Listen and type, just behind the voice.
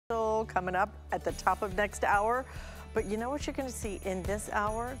coming up at the top of next hour. But you know what you're going to see in this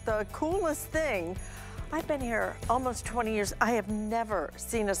hour? The coolest thing. I've been here almost 20 years. I have never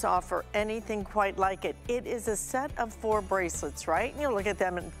seen us offer anything quite like it. It is a set of 4 bracelets, right? And you look at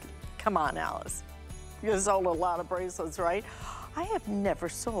them and, come on, Alice. You sold a lot of bracelets, right? I have never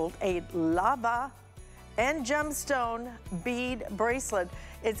sold a lava and gemstone bead bracelet.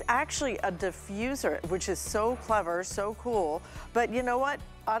 It's actually a diffuser, which is so clever, so cool. But you know what?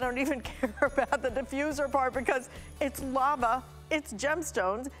 I don't even care about the diffuser part because it's lava, it's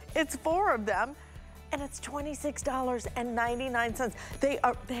gemstones, it's 4 of them, and it's $26.99. They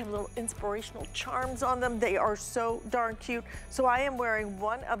have little inspirational charms on them. They are so darn cute. So I am wearing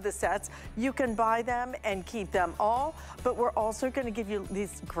one of the sets. You can buy them and keep them all, but we're also gonna give you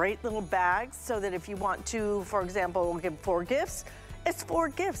these great little bags so that if you want to, for example, give 4 gifts, it's 4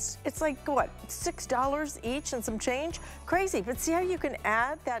 gifts. It's like, what, $6 each and some change? Crazy, but see how you can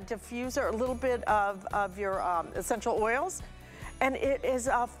add that diffuser, a little bit of your essential oils? And it is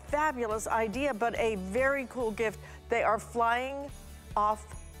a fabulous idea, but a very cool gift. They are flying off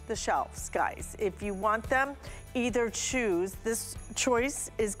the shelves, guys. If you want them, either choose. This choice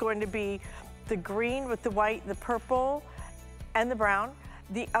is going to be the green with the white, the purple, and the brown.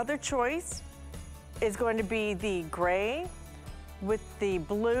 The other choice is going to be the gray with the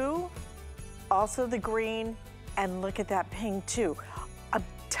blue, also the green, and look at that pink too. I'm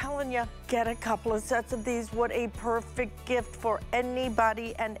telling you, get a couple of sets of these. What a perfect gift for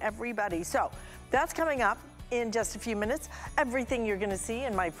anybody and everybody. So that's coming up in just a few minutes. Everything you're gonna see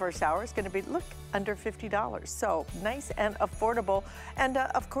in my first hour is gonna be, look, under $50. So nice and affordable. And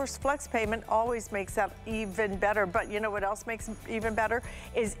of course, flex payment always makes that even better. But you know what else makes it even better?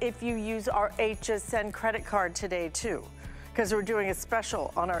 Is if you use our HSN credit card today too, because we're doing a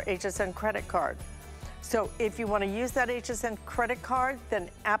special on our HSN credit card. So if you want to use that HSN credit card, then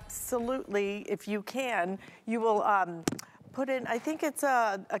absolutely, if you can, you will put in, I think it's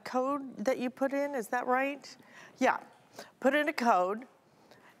a code that you put in, is that right? Yeah, put in a code,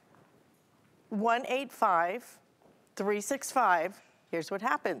 185365. Here's what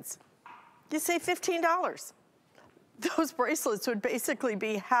happens. You save $15. Those bracelets would basically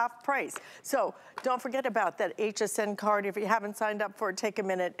be half price. So don't forget about that HSN card. If you haven't signed up for it, take a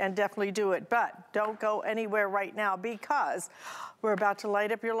minute and definitely do it. But don't go anywhere right now because we're about to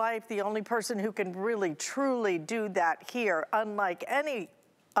light up your life. The only person who can really, truly do that here, unlike any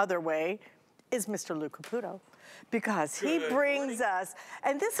other way, is Mr. Lou Caputo. Because he brings us,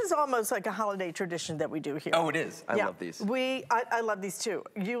 and this is almost like a holiday tradition that we do here. Oh, it is. I love these. I love these too.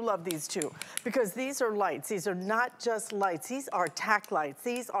 You love these too. Because these are lights. These are not just lights. These are tack lights.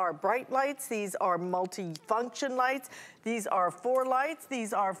 These are bright lights. These are multi-function lights. These are 4 lights.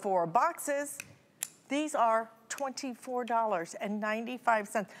 These are 4 boxes. These are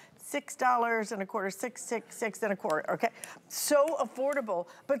 $24.95. $6 and a quarter, $6 and a quarter, okay? So affordable,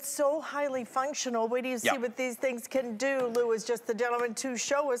 but so highly functional. Wait till you see what these things can do. Lou is just the gentleman to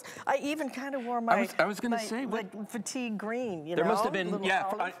show us. I even kind of wore my, I was gonna say, like fatigue green, you know? There must have been,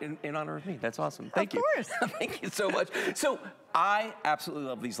 in honor of me. That's awesome. Thank you. Of course. Thank you so much. So I absolutely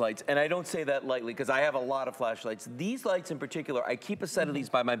love these lights, and I don't say that lightly because I have a lot of flashlights. These lights in particular, I keep a set of these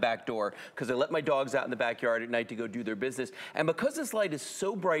by my back door because I let my dogs out in the backyard at night to go do their business. And because this light is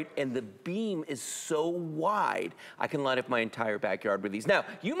so bright and the beam is so wide, I can light up my entire backyard with these. Now,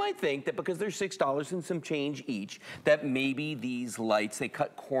 you might think that because they're $6 and some change each, that maybe these lights, they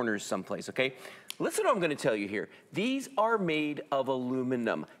cut corners someplace, okay? Listen to what I'm gonna tell you here. These are made of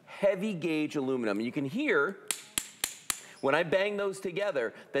aluminum, heavy gauge aluminum. And you can hear, when I bang those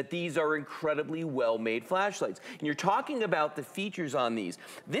together, that these are incredibly well-made flashlights. And you're talking about the features on these.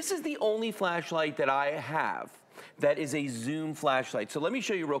 This is the only flashlight that I have that is a zoom flashlight. So let me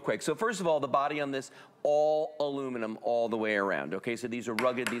show you real quick. So first of all, the body on this, all aluminum all the way around, okay? So these are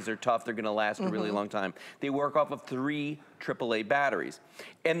rugged, these are tough, they're gonna last a really long time. They work off of 3 AAA batteries.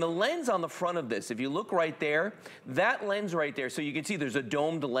 And the lens on the front of this, if you look right there, that lens right there, so you can see there's a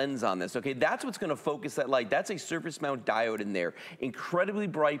domed lens on this, okay? That's what's gonna focus that light. That's a surface mount diode in there. Incredibly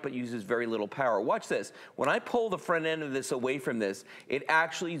bright, but uses very little power. Watch this. When I pull the front end of this away from this, it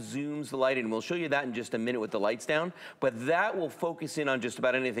actually zooms the light in. We'll show you that in just a minute with the lights down, but that will focus in on just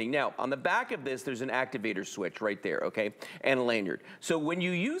about anything. Now, on the back of this, there's an activator switch right there, okay? And a lanyard. So when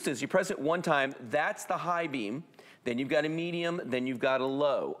you use this, you press it one time, that's the high beam. Then you've got a medium, then you've got a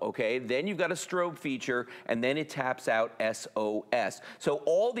low, okay? Then you've got a strobe feature, and then it taps out SOS. So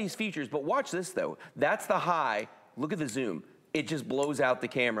all these features, but watch this though. That's the high. Look at the zoom. it just blows out the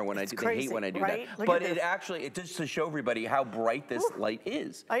camera when I do. They hate when I do that. But it actually, it just to show everybody how bright this light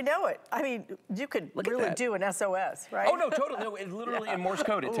is. I know it. I mean, you could really do an SOS, right? Oh no, totally. No, it literally in Morse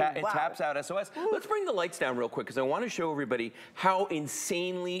code, it taps out SOS. Let's bring the lights down real quick because I want to show everybody how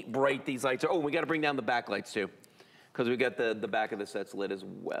insanely bright these lights are. Oh, we got to bring down the backlights too, because we got the back of the sets lit as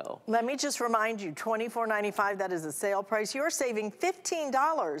well. Let me just remind you, $24.95, that is a sale price. You're saving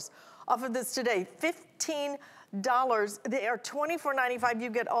 $15 off of this today. $15. They are $24.95. You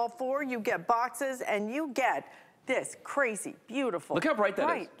get all four, you get boxes, and you get this crazy, beautiful, look how bright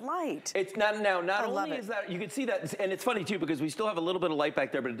that is. Light. It's not only is that, you can see that, and it's funny too, because we still have a little bit of light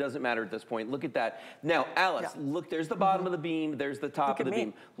back there, but it doesn't matter at this point. Look at that. Now, Alice, look, there's the bottom of the beam, there's the top of the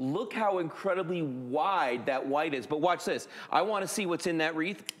beam. Look how incredibly wide that white is. But watch this. I want to see what's in that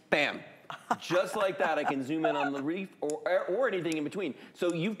wreath. Bam. Just like that, I can zoom in on the reef or anything in between.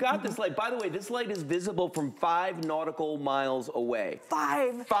 So you've got this light. By the way, this light is visible from 5 nautical miles away.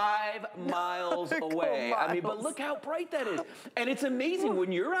 5 miles away. I mean, but look how bright that is. And it's amazing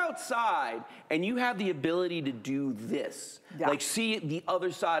when you're outside and you have the ability to do this. Like see the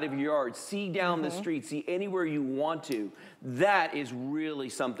other side of your yard, see down the street, see anywhere you want to. That is really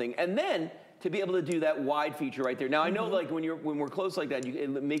something. And then to be able to do that wide feature right there. Now I know like when we're close like that,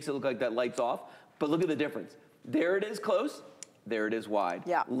 it makes it look like that light's off, but look at the difference. There it is close, there it is wide.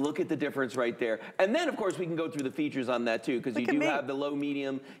 Yeah. Look at the difference right there. And then of course we can go through the features on that too, because you do have the low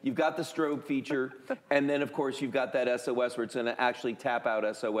medium, you've got the strobe feature, and then of course you've got that SOS where it's gonna actually tap out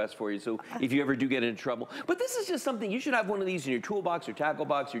SOS for you. So if you ever do get into trouble. But this is just something, you should have one of these in your toolbox, your tackle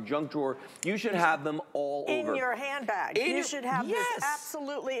box, your junk drawer. You should have them all over. In your handbag. You should have this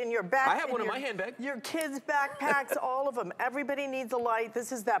absolutely in your backpack. I have one in my handbag. Your kids' backpacks, all of them. Everybody needs a light.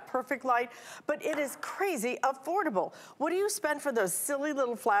 This is that perfect light, but it is crazy affordable. What do you spend for those silly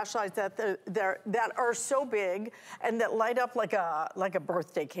little flashlights that are so big and that light up like a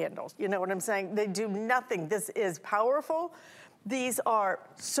birthday candle? You know what I'm saying? They do nothing. This is powerful. These are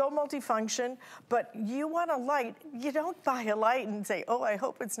so multifunction, but you want a light. You don't buy a light and say, oh, I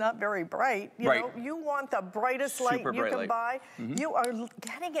hope it's not very bright. You know, you want the brightest light you can buy. You are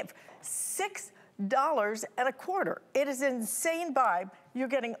getting it $6.25. It is an insane buy. You're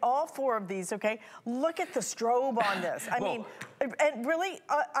getting all 4 of these, okay? Look at the strobe on this. I mean, and really,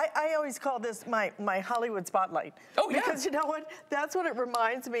 I always call this my Hollywood spotlight. Oh, yeah. Because you know what? That's what it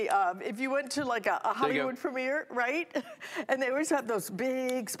reminds me of. If you went to like a Hollywood premiere, right? And they always have those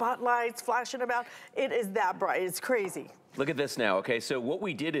big spotlights flashing about. It is that bright. It's crazy. Look at this now, okay? So what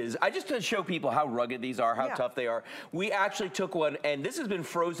we did is, just to show people how rugged these are, how tough they are, we actually took one, and this has been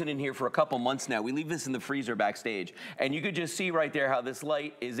frozen in here for a couple months now. We leave this in the freezer backstage, and you could just see right there how this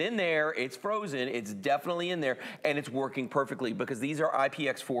light is in there, it's frozen, it's definitely in there, and it's working perfectly because these are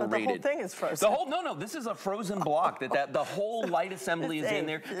IPX4 rated. The whole thing is frozen. No, this is a frozen block, the whole light assembly is in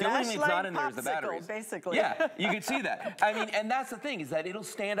there. The only thing that's not in there is the batteries. Basically. Yeah, you can see that. I mean, and that's the thing, is that it'll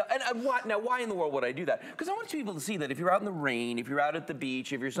stand up. And why in the world would I do that? Because I want people to see that if you're out in the rain, if you're out at the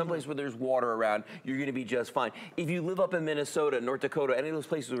beach, if you're someplace where there's water around, you're gonna be just fine. If you live up in Minnesota, North Dakota, any of those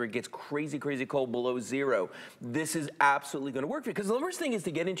places where it gets crazy, crazy cold below 0, this is absolutely gonna work for you. Because the worst thing is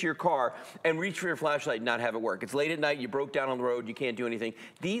to get into your car and reach for your flashlight and not have it work. It's late at night, you broke down on the road, you can't do anything.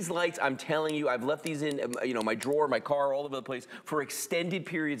 These lights, I'm telling you, I've left these in my drawer, my car, all over the place for extended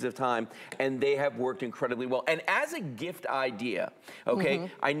periods of time, and they have worked incredibly well. And as a gift idea, okay,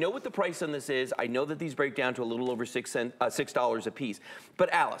 I know what the price on this is. I know that these break down to a little over $6 a piece.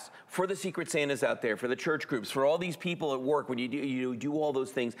 But Alice, for the Secret Santas out there, for the church groups, for all these people at work when you do all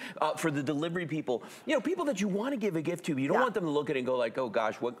those things, for the delivery people, people that you want to give a gift to, you don't want them to look at it and go like, oh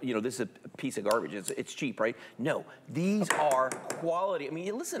gosh, what, this is a piece of garbage. It's cheap, right? No, these are quality. I mean,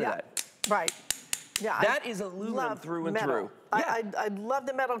 you listen to that. Right. Yeah, that is aluminum through and through. I love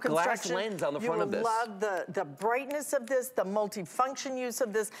the metal construction. Glass lens on the front of this. You love the brightness of this, the multi-function use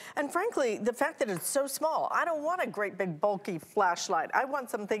of this, and frankly, the fact that it's so small. I don't want a great big bulky flashlight. I want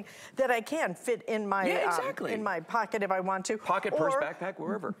something that I can fit in my in my pocket if I want to. Pocket, purse, backpack,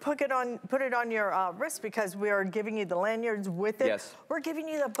 wherever. Put it on your wrist because we are giving you the lanyards with it. Yes. We're giving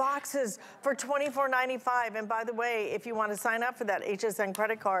you the boxes for $24.95. And by the way, if you want to sign up for that HSN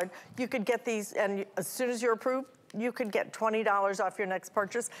credit card, you could get these, and as soon as you're approved, you could get $20 off your next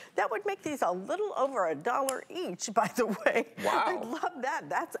purchase. That would make these a little over $1 each, by the way. Wow. I love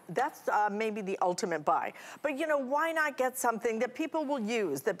that. That's maybe the ultimate buy. But why not get something that people will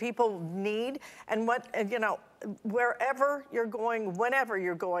use, that people need, and wherever you're going, whenever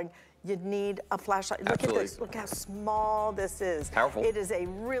you're going, you need a flashlight. Look at this. Look how small this is. Powerful. It is a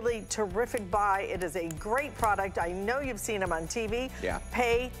really terrific buy. It is a great product. I know you've seen them on TV. Yeah.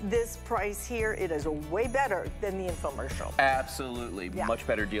 Pay this price here. It is way better than the infomercial. Absolutely. Yeah. Much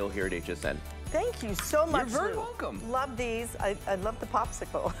better deal here at HSN. Thank you so much. You're very Lou. welcome. Love these. I love the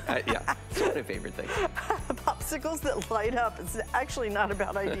popsicle. Yeah, it's one of my favorite things. Popsicles that light up. It's actually not a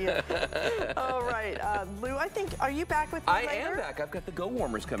bad idea. All right, Lou, I think, are you back with me later? I am back. I've got the Go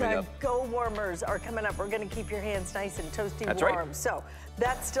Warmers coming up. The Go Warmers are coming up. We're going to keep your hands nice and toasty That's warm. right. So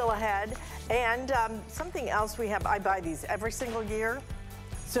that's still ahead. And something else we have, I buy these every single year.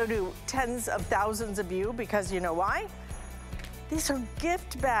 So do tens of thousands of you, because you know why? These are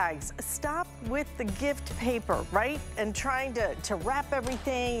gift bags. Stop with the gift paper, right? And trying to wrap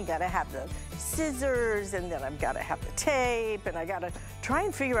everything. You gotta have the scissors, and then I've gotta have the tape, and I gotta try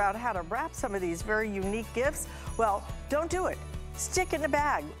and figure out how to wrap some of these very unique gifts. Well, don't do it. Stick in the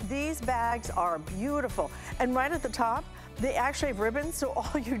bag. These bags are beautiful. And right at the top, they actually have ribbons, so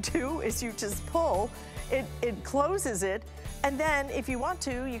all you do is you just pull, it closes it, and then if you want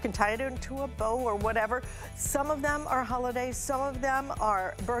to, you can tie it into a bow or whatever. Some of them are holidays, some of them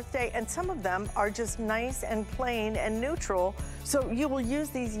are birthday, and some of them are just nice and plain and neutral. So you will use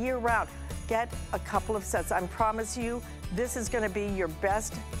these year round. Get a couple of sets. I promise you, this is gonna be your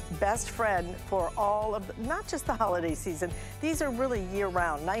best friend for all of, not just the holiday season. These are really year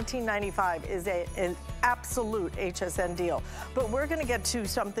round. $19.95 is an absolute HSN deal. But we're gonna get to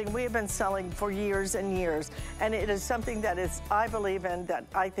something we have been selling for years and years. And it is something that is, I believe in, that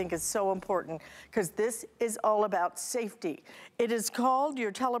I think is so important, because this is all about safety. It is called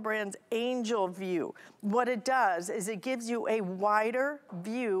your Telebrand's Angel View. What it does is it gives you a wider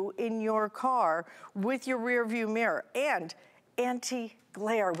view in your car with your rear view mirror, and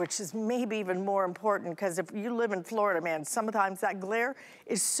anti-glare, which is maybe even more important, because if you live in Florida, man, sometimes that glare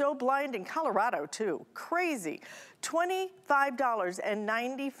is so blinding. Colorado too, crazy.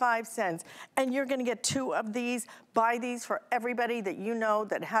 $25.95, and you're gonna get 2 of these. Buy these for everybody that you know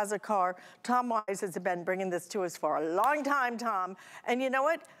that has a car. Tom Wise has been bringing this to us for a long time, Tom. And you know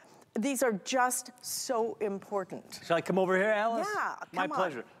what? These are just so important. Shall I come over here, Alice? Yeah, My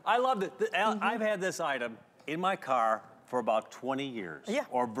pleasure. I love it. I've had this item in my car for about 20 years,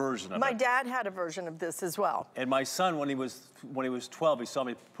 or version of it. My dad had a version of this as well. And my son, when he was 12, he saw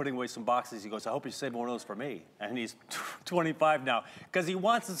me putting away some boxes. He goes, I hope you save one of those for me. And he's 25 now, because he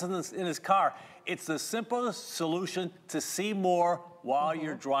wants this in his car. It's the simplest solution to see more while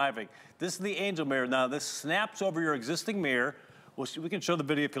you're driving. This is the Angel Mirror. Now, this snaps over your existing mirror. We can show the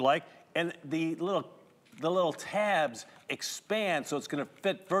video if you like. And the little tabs expand, so it's gonna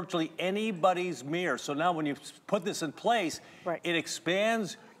fit virtually anybody's mirror. So now when you put this in place, it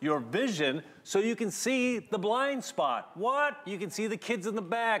expands your vision so you can see the blind spot. What? You can see the kids in the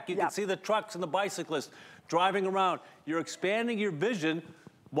back. You can see the trucks and the bicyclists driving around. You're expanding your vision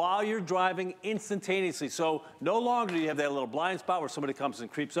while you're driving instantaneously. So no longer do you have that little blind spot where somebody comes and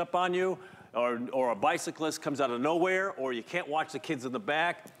creeps up on you, or a bicyclist comes out of nowhere, or you can't watch the kids in the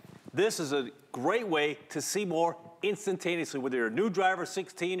back. This is a great way to see more instantaneously, whether you're a new driver,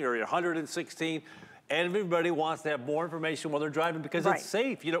 16, or you're 116. Everybody wants to have more information while they're driving, because it's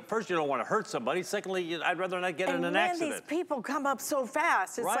safe. First, you don't want to hurt somebody. Secondly, I'd rather not get in an accident. And these people come up so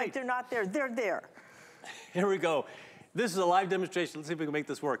fast. It's like they're not there. They're there. Here we go. This is a live demonstration. Let's see if we can make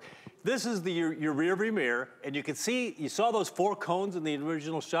this work. This is your rear view mirror, and you can see, you saw those 4 cones in the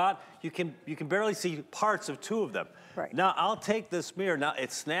original shot. You can barely see parts of 2 of them. Now, I'll take this mirror. Now,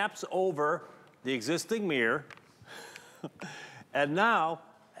 it snaps over the existing mirror. And now,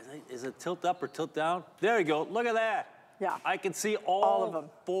 is it tilt up or tilt down? There you go. Look at that. Yeah. I can see all of them.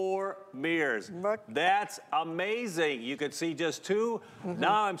 4 mirrors. That's amazing. You could see just 2.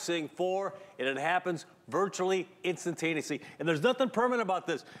 Now I'm seeing 4, and it happens virtually instantaneously. And there's nothing permanent about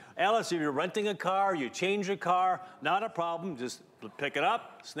this. Alice, if you're renting a car, you change your car, not a problem. Just pick it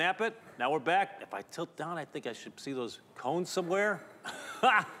up, snap it. Now we're back. If I tilt down, I think I should see those cones somewhere.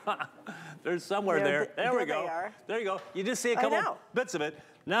 There's somewhere there. There we go. There you go. You just see a couple bits of it.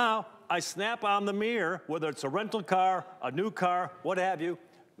 Now, I snap on the mirror, whether it's a rental car, a new car, what have you.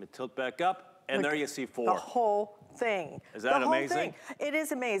 Let me tilt back up, and there you see 4. The whole thing. Is that amazing? It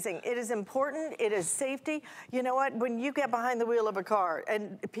is amazing. It is important. It is safety. You know what? When you get behind the wheel of a car,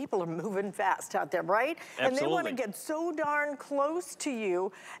 and people are moving fast out there, right? Absolutely. And they want to get so darn close to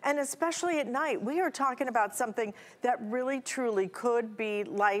you, and especially at night. We are talking about something that really, truly could be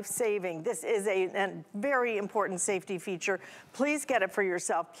life-saving. This is a very important safety feature. Please get it for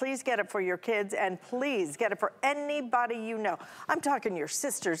yourself. Please get it for your kids, and please get it for anybody you know. I'm talking your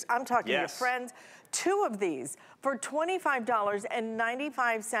sisters. I'm talking your friends. friends, 2 of these for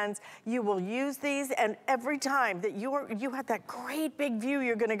 $25.95. You will use these, and every time that you have that great big view,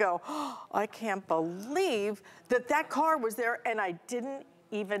 you're gonna go, oh, I can't believe that that car was there and I didn't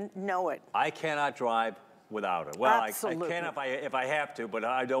even know it. I cannot drive without it. Well, I can if I have to, but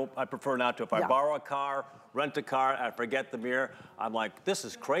I prefer not to. If I borrow a car, rent a car, I forget the mirror, I'm like, this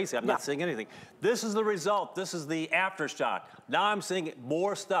is crazy, I'm not seeing anything. This is the result, this is the after shot. Now I'm seeing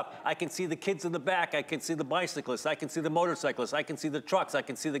more stuff. I can see the kids in the back, I can see the bicyclists, I can see the motorcyclists, I can see the trucks, I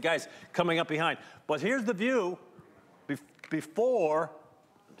can see the guys coming up behind. But here's the view before,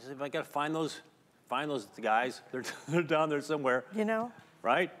 see if I gotta find those guys. They're down there somewhere. You know?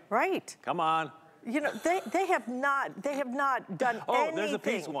 Right? Right. Come on. You know, they have not done anything. Oh, there's a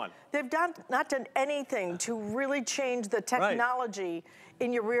piece one. They've not done anything to really change the technology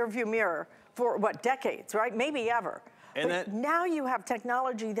in your rear view mirror for, what, decades, right? Maybe ever. But now you have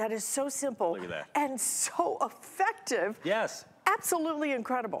technology that is so simple and so effective. Yes. Absolutely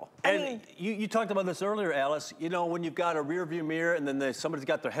incredible. I mean, you talked about this earlier, Alice. You know, when you've got a rear view mirror and then somebody's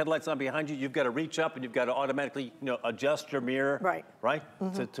got their headlights on behind you, you've got to reach up and you've got to automatically, adjust your mirror. Right. Right?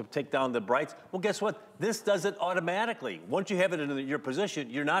 To take down the brights. Well, guess what? This does it automatically. Once you have it in your position,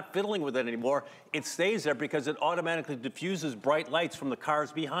 you're not fiddling with it anymore. It stays there because it automatically diffuses bright lights from the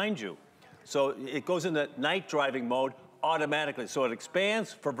cars behind you. So it goes into night driving mode automatically. So it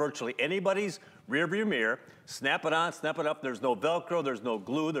expands for virtually anybody's rear view mirror. Snap it on, snap it up. There's no Velcro, there's no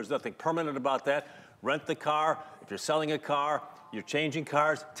glue, there's nothing permanent about that. Rent the car. If you're selling a car, you're changing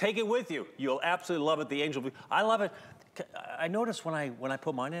cars, take it with you. You'll absolutely love it, the Angel View. I love it. I noticed when I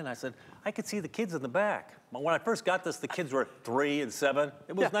put mine in, I said, I could see the kids in the back. When I first got this, the kids were 3 and 7.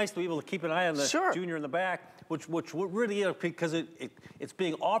 It was nice to be able to keep an eye on the junior in the back, which really is, because it's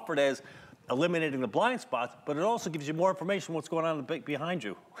being offered as eliminating the blind spots, but it also gives you more information what's going on behind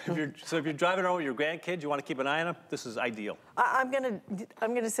you. So if you're driving around with your grandkids, you want to keep an eye on them, this is ideal. I'm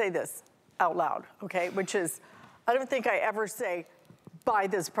gonna say this out loud, okay? Which is, I don't think I ever say, buy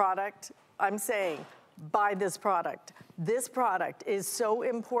this product. I'm saying, buy this product. This product is so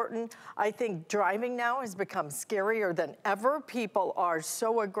important. I think driving now has become scarier than ever. People are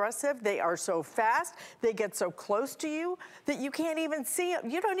so aggressive. They are so fast. They get so close to you that you can't even see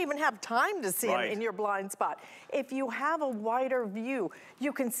them. You don't even have time to see them in your blind spot. If you have a wider view,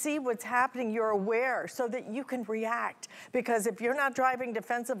 you can see what's happening. You're aware so that you can react. Because if you're not driving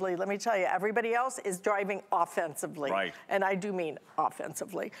defensively, let me tell you, everybody else is driving offensively. Right. And I do mean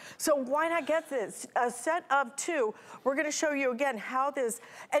offensively. So why not get this? A set of 2. We're going to show you again how this,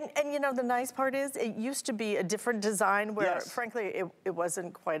 and you know, the nice part is it used to be a different design where, frankly, it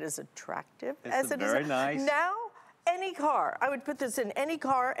wasn't quite as attractive as it is. Very nice. Now, any car, I would put this in any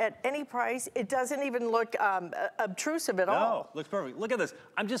car at any price. It doesn't even look obtrusive at all. No, looks perfect. Look at this.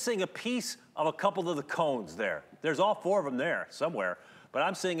 I'm just seeing a piece of a couple of the cones there. There's all 4 of them there somewhere, but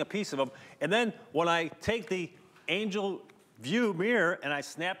I'm seeing a piece of them. And then when I take the Angel View mirror and I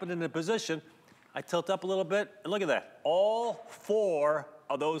snap it into position, I tilt up a little bit, and look at that. All 4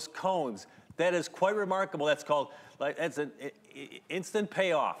 of those cones. That is quite remarkable. That's called, that's an instant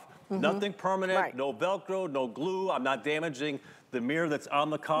payoff. Nothing permanent, no Velcro, no glue. I'm not damaging the mirror that's on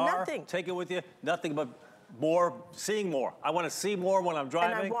the car. Nothing. Take it with you. Nothing but seeing more. I want to see more when I'm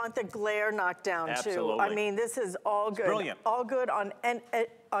driving. And I want the glare knocked down, Absolutely. too. I mean, this is all good. It's brilliant. All good on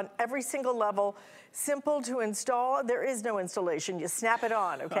every single level. Simple to install. There is no installation. You snap it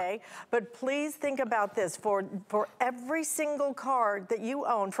on, okay? But please think about this. For every single car that you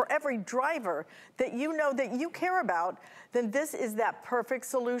own, for every driver that you know that you care about, then this is that perfect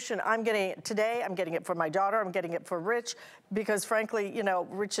solution. I'm getting it today. I'm getting it for my daughter. I'm getting it for Rich because, frankly, you know,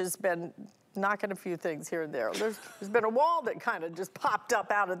 Rich has been knocking a few things here and there. There's been a wall that kind of just popped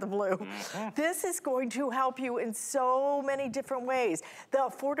up out of the blue. This is going to help you in so many different ways. The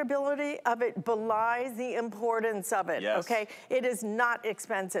affordability of it belies the importance of it, okay? It is not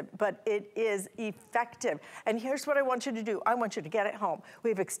expensive, but it is effective. And here's what I want you to do. I want you to get it home.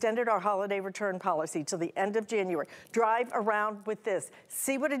 We've extended our holiday return policy till the end of January. Drive around with this.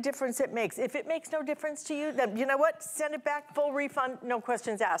 See what a difference it makes. If it makes no difference to you, then you know what? Send it back, full refund, no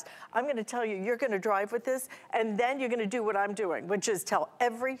questions asked. I'm gonna tell you, you're gonna drive with this, and then you're gonna do what I'm doing, which is tell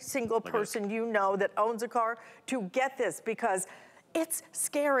every single person you know that owns a car to get this, because it's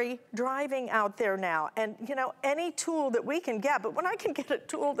scary driving out there now. And you know, any tool that we can get, but when I can get a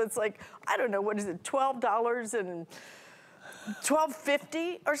tool that's like, I don't know, what is it, $12 and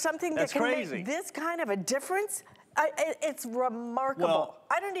 $12.50 or something that can make this kind of a difference, it's remarkable. Well,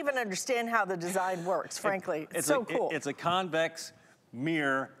 I don't even understand how the design works, frankly. It's so cool. It's a convex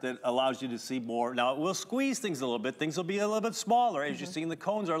mirror that allows you to see more. Now, it will squeeze things a little bit. Things will be a little bit smaller. As you're seeing, the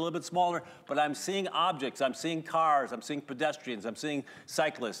cones are a little bit smaller, but I'm seeing objects. I'm seeing cars. I'm seeing pedestrians. I'm seeing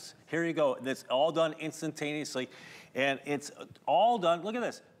cyclists. Here you go. It's all done instantaneously, and it's all done. Look at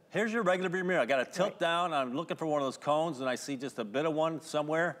this. Here's your regular rear mirror. I got to tilt down. I'm looking for one of those cones, and I see just a bit of one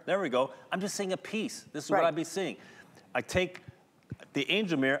somewhere. There we go. I'm just seeing a piece. This is what I'd be seeing. I take the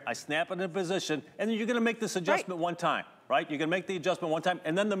angel mirror, I snap it into position, and then you're going to make this adjustment one time. Right? You're gonna make the adjustment one time,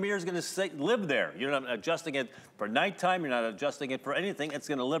 and then the mirror's gonna live there. You're not adjusting it for nighttime, you're not adjusting it for anything. It's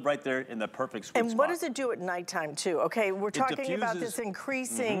gonna live right there in the perfect sweet spot. And what does it do at nighttime too? Okay, we're talking about this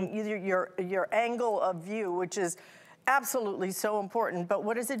increasing your angle of view, which is absolutely so important, but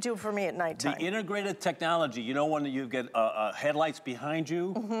what does it do for me at nighttime? The integrated technology, you know when you get headlights behind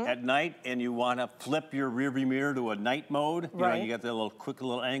you at night and you wanna flip your rear view mirror to a night mode, you know, you got that quick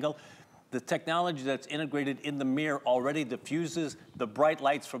little angle. The technology that's integrated in the mirror already diffuses the bright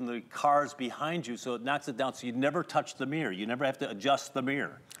lights from the cars behind you, so it knocks it down, so you never touch the mirror. You never have to adjust the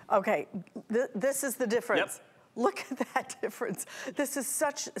mirror. Okay, this is the difference. Look at that difference. This is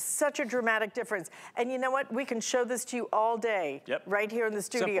such a dramatic difference. And you know what? We can show this to you all day, right here in the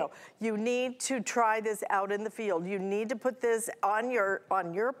studio. Simple. You need to try this out in the field. You need to put this on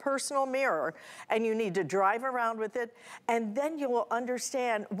your personal mirror, and you need to drive around with it, and then you will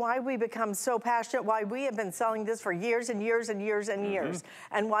understand why we become so passionate, why we have been selling this for years and years and years and years,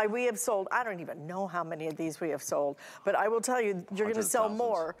 and why we have sold, I don't even know how many of these we have sold, but I will tell you, you're gonna sell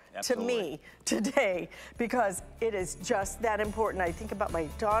more to me today, because it is just that important. I think about my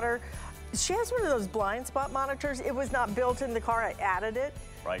daughter. She has one of those blind spot monitors. It was not built in the car. I added it.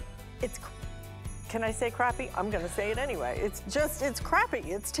 Right. Can I say crappy? I'm gonna say it anyway. It's crappy.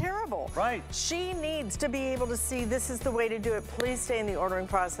 It's terrible. Right. She needs to be able to see this is the way to do it. Please stay in the ordering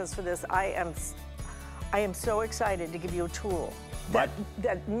process for this. I am so excited to give you a tool that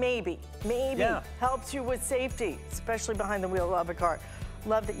maybe helps you with safety, especially behind the wheel of a car.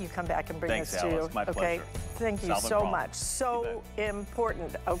 Love that you come back and bring this to you. My pleasure. Thank you so much. So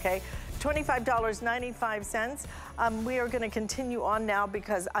important, okay? $25.95. We are gonna continue on now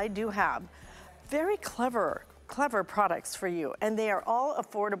because I do have very clever products for you, and they are all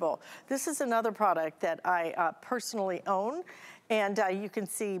affordable. This is another product that I personally own. And you can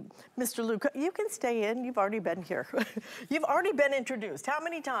see, Mr. Luke, you can stay in. You've already been here. You've already been introduced. How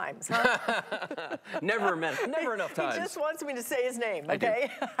many times, huh? Never enough times. He just wants me to say his name,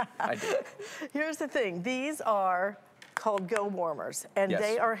 okay? I do. Here's the thing. These are called Go Warmers, and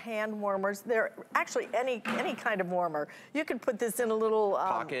they are hand warmers. They're actually any kind of warmer. You could put this in a little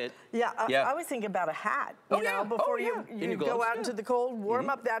pocket. I was thinking about a hat. You know, before you go out into the cold,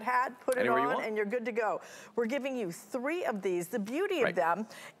 warm up that hat, put it on, and you're good to go. We're giving you 3 of these. The beauty of them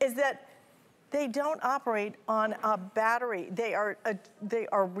is that they don't operate on a battery. They are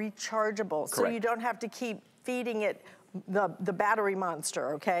rechargeable, so you don't have to keep feeding it the battery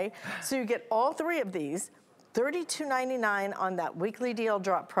monster. Okay, so you get all 3 of these. $32.99 on that weekly deal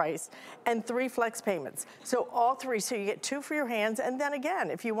drop price, and 3 flex payments. So all 3, so you get 2 for your hands, and then again,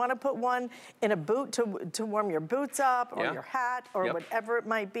 if you want to put one in a boot to warm your boots up, or your hat, or whatever it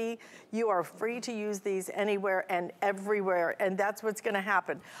might be, you are free to use these anywhere and everywhere, and that's what's going to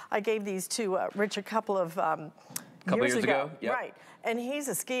happen. I gave these to Rich a couple of years ago. Right, and he's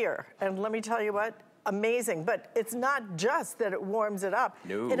a skier, and let me tell you what, amazing, but it's not just that it warms it up.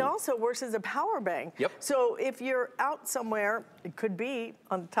 No. It also works as a power bank. So if you're out somewhere, it could be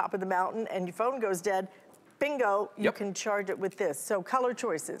on the top of the mountain and your phone goes dead, bingo, you can charge it with this. So color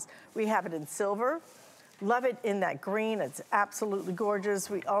choices. We have it in silver. Love it in that green. It's absolutely gorgeous.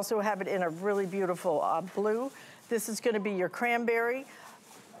 We also have it in a really beautiful blue. This is going to be your cranberry.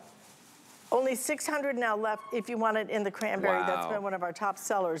 Only 600 now left if you want it in the cranberry. That's been one of our top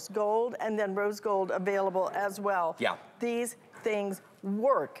sellers. Gold and then rose gold available as well. These things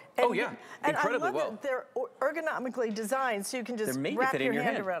work. And incredibly well. They're ergonomically designed, so you can just wrap your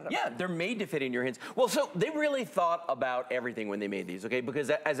hand around them. Yeah, they're made to fit in your hands. Well, so they really thought about everything when they made these, okay? Because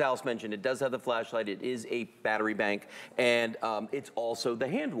as Alice mentioned, it does have the flashlight, it is a battery bank, and it's also the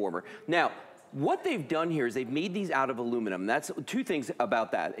hand warmer. Now, what they've done here is they've made these out of aluminum. That's 2 things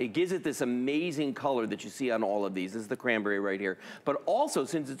about that. It gives it this amazing color that you see on all of these. This is the cranberry right here. But also,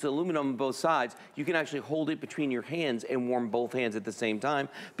 since it's aluminum on both sides, you can actually hold it between your hands and warm both hands at the same time,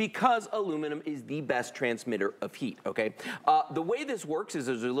 because aluminum is the best transmitter of heat, okay? The way this works is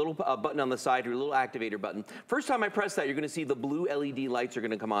there's a little button on the side here, a little activator button. First time I press that, you're gonna see the blue LED lights are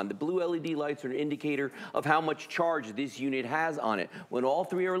gonna come on. The blue LED lights are an indicator of how much charge this unit has on it. When all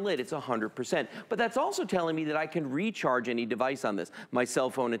 3 are lit, it's 100%. 100%. But that's also telling me that I can recharge any device on this. My cell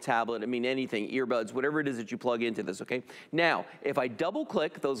phone, a tablet, I mean anything, earbuds, whatever it is that you plug into this, okay? Now, if I double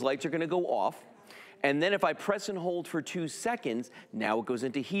click, those lights are gonna go off. And then if I press and hold for 2 seconds, now it goes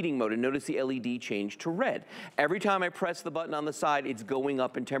into heating mode. And notice the LED change to red. Every time I press the button on the side, it's going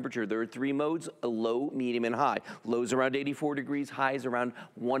up in temperature. There are 3 modes, a low, medium, and high. Low's around 84 degrees, high's around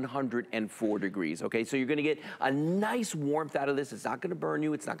 104 degrees, okay? So you're gonna get a nice warmth out of this. It's not gonna burn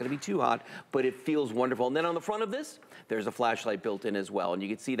you, it's not gonna be too hot, but it feels wonderful. And then on the front of this, there's a flashlight built in as well. And you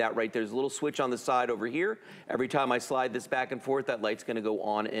can see that right there's a little switch on the side over here. Every time I slide this back and forth, that light's gonna go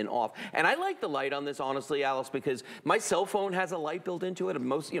on and off. And I like the light on this, honestly, Alice, because my cell phone has a light built into it, and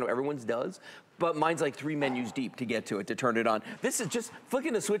most, everyone's does, but mine's like 3 menus deep to get to it, to turn it on. This is just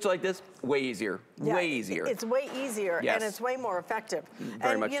flicking the switch like this, way easier, way easier. It's way easier, yes. and it's way more effective.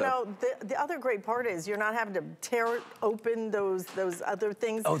 Very much so. The other great part is you're not having to tear open those other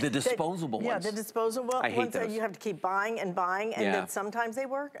things. Oh, the disposable ones. Yeah, the disposable I hate ones those. that you have to keep buying and buying, and then sometimes they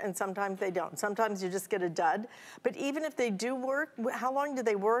work, and sometimes they don't. Sometimes you just get a dud. But even if they do work, how long do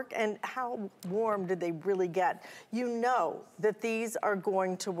they work, and how warm do they really get? You know that these are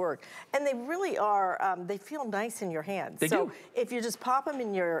going to work, and they really are. They feel nice in your hands. They do. If you just pop them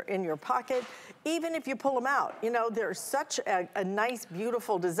in your pocket, even if you pull them out, they're such a nice,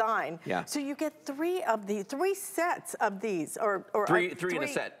 beautiful design. Yeah. So you get 3 sets of these, or three in a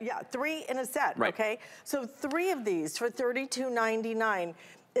set. Yeah, 3 in a set. Right. Okay. So 3 of these for $32.99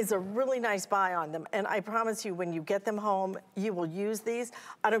 is a really nice buy on them. And I promise you, when you get them home, you will use these.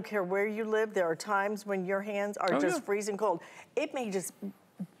 I don't care where you live. There are times when your hands are just freezing cold. It may just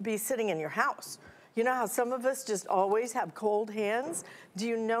be sitting in your house. You know how some of us just always have cold hands? Do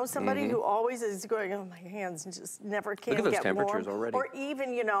you know somebody who always is going, oh, my hands just never can get warm? Look at those temperatures already. Or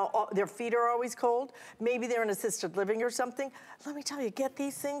even, their feet are always cold. Maybe they're in assisted living or something. Let me tell you, get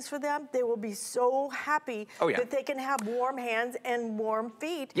these things for them. They will be so happy that they can have warm hands and warm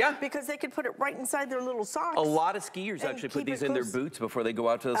feet. Yeah. Because they could put it right inside their little socks. A lot of skiers actually put these in their boots before they go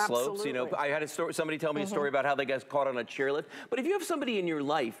out to the slopes. I had somebody tell me a story about how they got caught on a chairlift. But if you have somebody in your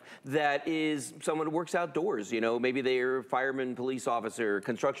life that is someone who works outdoors, maybe they're a fireman, police officer,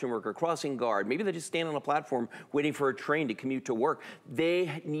 construction worker, crossing guard, maybe they just stand on a platform waiting for a train to commute to work.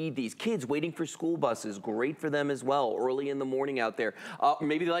 They need these. Kids waiting for school buses, great for them as well, early in the morning out there.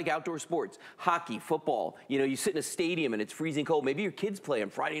 Maybe they like outdoor sports, hockey, football. You sit in a stadium and it's freezing cold. Maybe your kids play on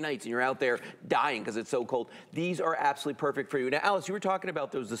Friday nights and you're out there dying because it's so cold. These are absolutely perfect for you. Now, Alice, you were talking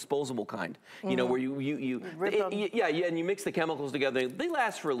about those disposable kind, where you rip them. and you mix the chemicals together. They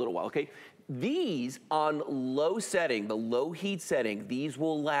last for a little while, okay? These on low setting, the low heat setting, these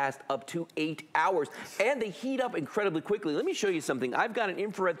will last up to 8 hours, and they heat up incredibly quickly. Let me show you something. I've got an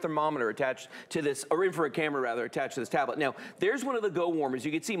infrared thermometer attached to this, or infrared camera rather, attached to this tablet. Now, there's one of the Go warmers.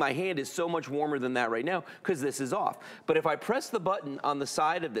 You can see my hand is so much warmer than that right now because this is off. But if I press the button on the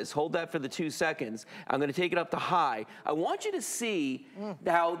side of this, hold that for the 2 seconds, I'm gonna take it up to high. I want you to see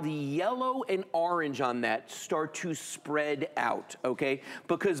how the yellow and orange on that start to spread out, okay?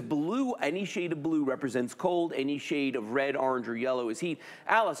 Because blue, any shade of blue represents cold, any shade of red, orange, or yellow is heat.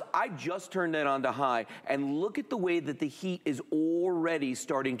 Alice, I just turned that on to high, and look at the way that the heat is already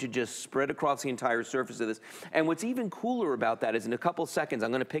starting to just spread across the entire surface of this. And what's even cooler about that is in a couple seconds,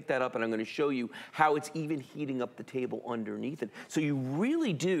 I'm gonna pick that up and I'm gonna show you how it's even heating up the table underneath it. So you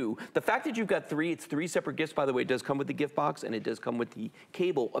really do, the fact that you've got 3, it's 3 separate gifts, by the way. It does come with the gift box and it does come with the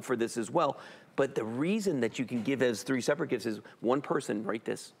cable for this as well. But the reason that you can give as 3 separate gifts is one person, write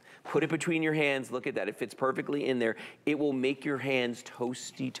this, put it between your hands, look at that, it fits perfectly in there. It will make your hands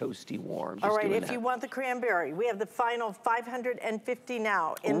toasty, toasty warm. All right, if you want the cranberry, we have the final 550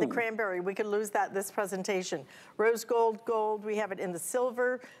 now in the cranberry. We could lose that this presentation. Rose gold, we have it in the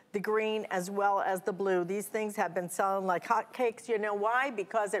silver, the green, as well as the blue. These things have been selling like hotcakes. You know why?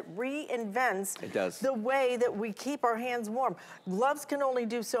 Because it reinvents the way that we keep our hands warm. Gloves can only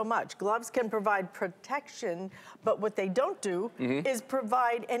do so much. Gloves can provide protection, but what they don't do is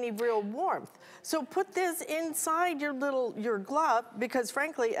provide any real warmth. So put this inside your glove, because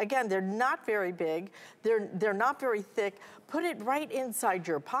frankly, again, they're not very big. They're not very thick. Put it right inside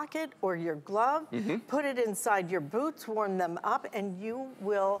your pocket or your glove. Put it inside your boots, warm them up, and you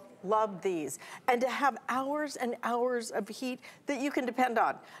will love these. And to have hours and hours of heat that you can depend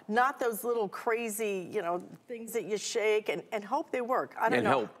on. Not those little crazy, things that you shake and hope they work. I don't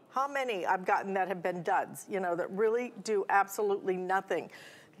know how many I've gotten that have been duds, that really do absolutely nothing.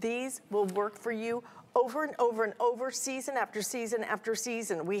 These will work for you over and over and over, season after season after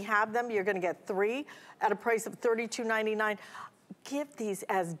season. We have them. You're going to get 3 at a price of $32.99. give these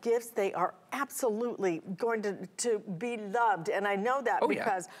as gifts. They are absolutely going to be loved. And I know that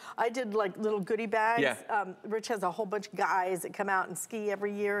because I did like little goodie bags. Yeah. Rich has a whole bunch of guys that come out and ski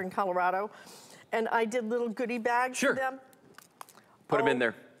every year in Colorado. And I did little goodie bags for them. Put them in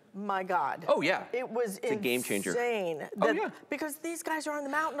there. My God. Oh, yeah. It was it's a game changer. Insane. Because these guys are on the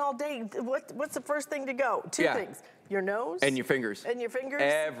mountain all day. What's the first thing to go? Two things. Your nose. And your fingers. And your fingers.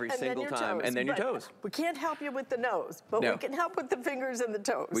 Every single time. And then your toes. We can't help you with the nose, but we can help with the fingers and the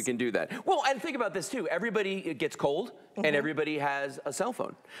toes. We can do that. Well, and think about this too. Everybody gets cold and everybody has a cell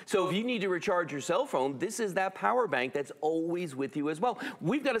phone. So if you need to recharge your cell phone, this is that power bank that's always with you as well.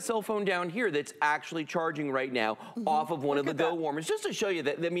 We've got a cell phone down here that's actually charging right now off of one of the Go warmers, just to show you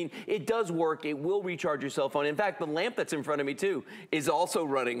that, I mean, it does work. It will recharge your cell phone. In fact, the lamp that's in front of me too is also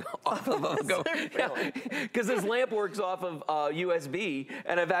running off of a Go. Because this lamp works off of USB,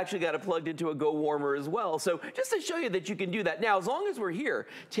 and I've actually got it plugged into a Go warmer as well. So just to show you that you can do that. Now, as long as we're here,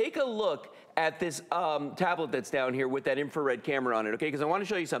 take a look at this tablet that's down here with that infrared camera on it, okay? Because I want to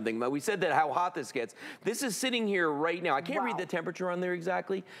show you something. We said that how hot this gets. This is sitting here right now. I can't read the temperature on there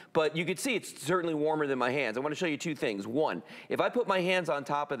exactly, but you can see it's certainly warmer than my hands. I want to show you two things. One, if I put my hands on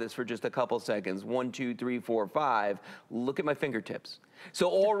top of this for just a couple seconds, 1, 2, 3, 4, 5, look at my fingertips. So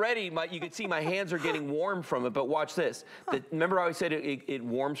already you can see my hands are getting warm from it, but watch this. Remember how I said it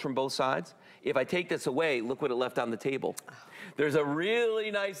warms from both sides? If I take this away, look what it left on the table. There's a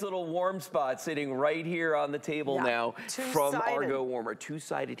really nice little warm spot sitting right here on the table now from our Go warmer.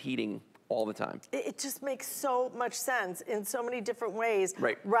 Two-sided heating all the time. It just makes so much sense in so many different ways.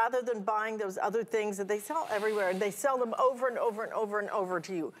 Right. Rather than buying those other things that they sell everywhere and they sell them over and over and over and over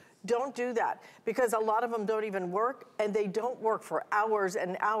to you. Don't do that, because a lot of them don't even work, and they don't work for hours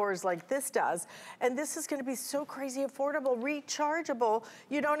and hours like this does. And this is going to be so crazy affordable, rechargeable.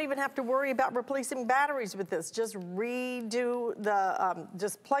 You don't even have to worry about replacing batteries with this. Just redo the,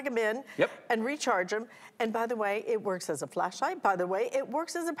 just plug them in and recharge them. And by the way, it works as a flashlight. By the way, it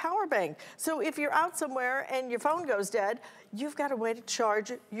works as a power bank. So if you're out somewhere and your phone goes dead, you've got a way to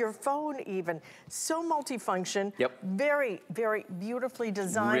charge your phone even. So multifunction, very, very beautifully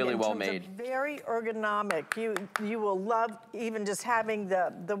designed. Really well made. Very ergonomic. You will love even just having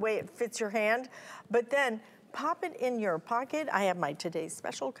the way it fits your hand. But then pop it in your pocket. I have my Today's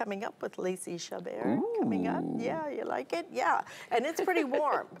Special coming up with Lacey Chabert coming up. Yeah, you like it? Yeah. And it's pretty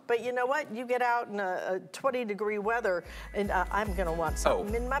warm. But you know what? You get out in a 20-degree weather, and I'm going to want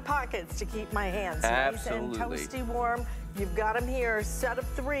something in my pockets to keep my hands nice and toasty warm. You've got them here, set of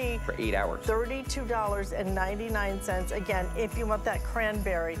 3. For 8 hours. $32.99. Again, if you want that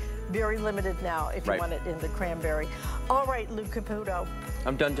cranberry, very limited now if you want it in the cranberry. All right, Lou Caputo.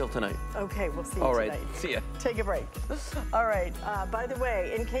 I'm done till tonight. Okay, we'll see you tonight. All right, see ya. Take a break. All right, by the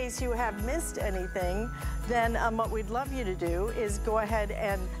way, in case you have missed anything, then what we'd love you to do is go ahead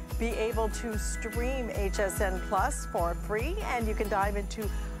and be able to stream HSN Plus for free, and you can dive into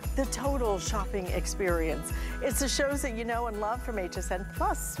the total shopping experience. It's the shows that you know and love from HSN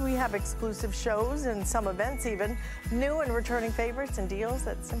Plus. We have exclusive shows and some events even, new and returning favorites and deals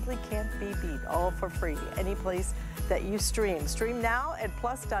that simply can't be beat, all for free, any place that you stream. Stream now at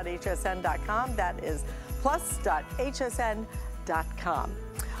plus.hsn.com. That is plus.hsn.com.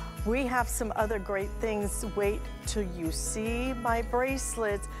 We have some other great things. Wait till you see my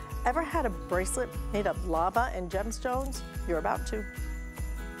bracelets. Ever had a bracelet made of lava and gemstones? You're about to.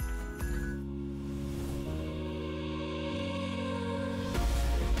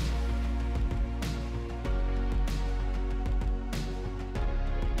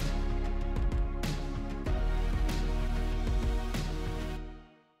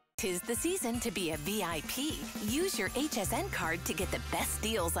 Tis the season to be a VIP. Use your HSN card to get the best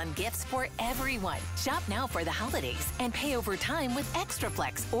deals on gifts for everyone. Shop now for the holidays and pay over time with Extra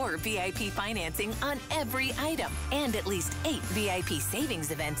Flex or VIP financing on every item. And at least 8 VIP savings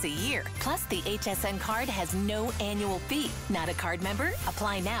events a year. Plus, the HSN card has no annual fee. Not a card member?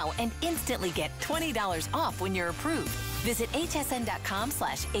 Apply now and instantly get $20 off when you're approved. Visit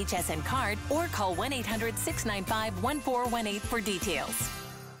hsn.com/HSN card or call 1-800-695-1418 for details.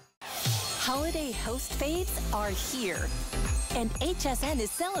 Holiday host fades are here, and HSN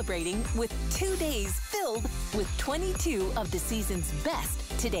is celebrating with 2 days filled with 22 of the season's best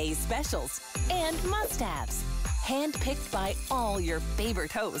Today's Specials and must-haves, handpicked by all your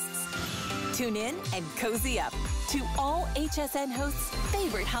favorite hosts. Tune in and cozy up to all HSN hosts'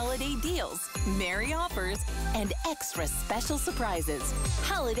 favorite holiday deals, merry offers, and extra special surprises.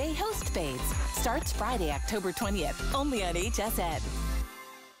 Holiday Host Fades starts Friday, October 20th, only on HSN.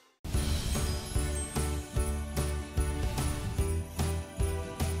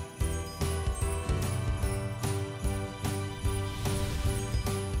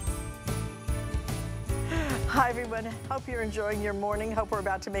 Hi, everyone. Hope you're enjoying your morning. Hope we're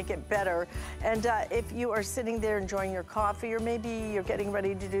about to make it better. And if you are sitting there enjoying your coffee, or maybe you're getting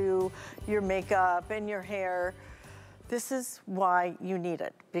ready to do your makeup and your hair, this is why you need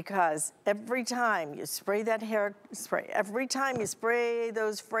it. Because every time you spray that hair spray, every time you spray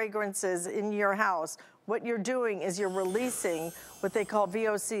those fragrances in your house, what you're doing is you're releasing what they call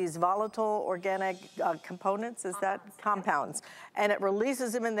VOCs, volatile organic components, is that? Compounds. And it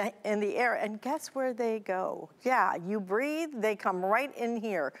releases them in the air, and guess where they go? Yeah, you breathe, they come right in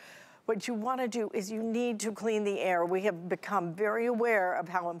here. What you wanna do is you need to clean the air. We have become very aware of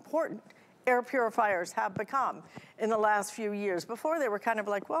how important air purifiers have become in the last few years. Before they were kind of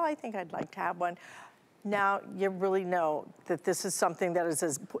like, well, I think I'd like to have one. Now you really know that this is something that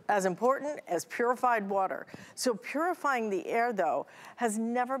is as important as purified water. So purifying the air, though, has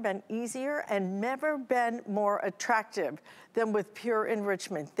never been easier and never been more attractive than with Pure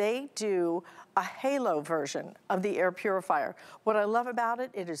Enrichment. They do a halo version of the air purifier. What I love about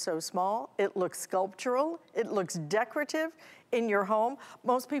it, it is so small, it looks sculptural, it looks decorative in your home.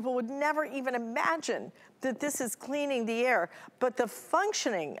 Most people would never even imagine that this is cleaning the air, but the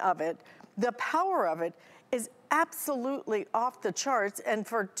functioning of it, the power of it is absolutely off the charts, and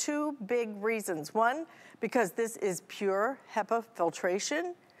for two big reasons. One, because this is pure HEPA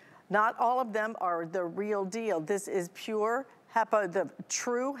filtration. Not all of them are the real deal. This is pure HEPA, the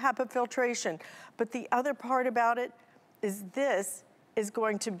true HEPA filtration. But the other part about it is this is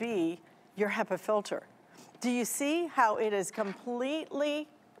going to be your HEPA filter. Do you see how it is completely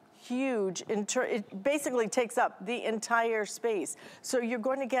huge? It basically takes up the entire space. So you're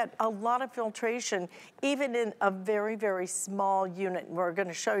going to get a lot of filtration, even in a very, very small unit. We're going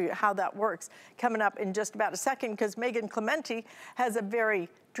to show you how that works coming up in just about a second, because Megan Clementi has a very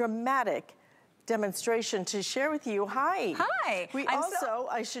dramatic demonstration to share with you. Hi. Hi.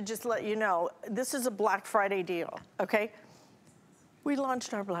 I should just let you know, this is a Black Friday deal, okay? We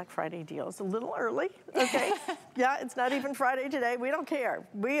launched our Black Friday deals a little early, okay? Yeah, it's not even Friday today. We don't care.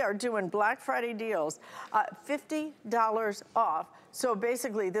 We are doing Black Friday deals, $50 off. So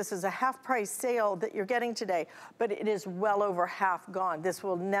basically, this is a half-price sale that you're getting today, but it is well over half gone. This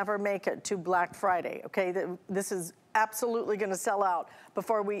will never make it to Black Friday, okay? This is absolutely gonna sell out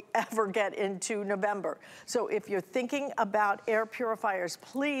before we ever get into November. So if you're thinking about air purifiers,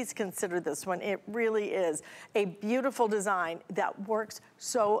 please consider this one. It really is a beautiful design that works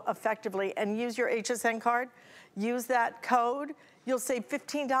so effectively. And use your HSN card, use that code, you'll save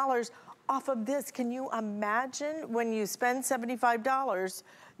 $15 off of this. Can you imagine when you spend $75,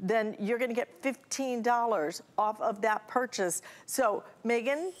 then you're gonna get $15 off of that purchase. So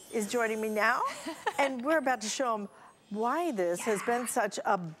Megan is joining me now, and we're about to show them why this has been such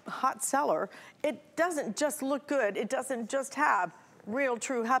a hot seller. It doesn't just look good. It doesn't just have real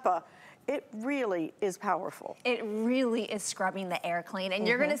true HEPA. It really is powerful. It really is scrubbing the air clean, and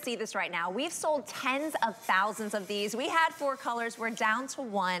you're gonna see this right now. We've sold tens of thousands of these. We had 4 colors, we're down to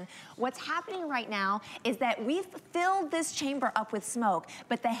 1. What's happening right now is that we've filled this chamber up with smoke,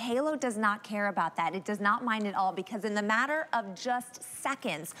 but the halo does not care about that. It does not mind at all, because in the matter of just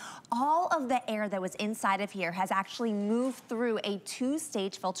seconds, all of the air that was inside of here has actually moved through a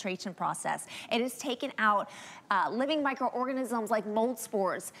 2-stage filtration process. It has taken out living microorganisms like mold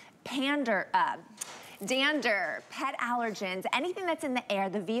spores, dander, pet allergens, anything that's in the air,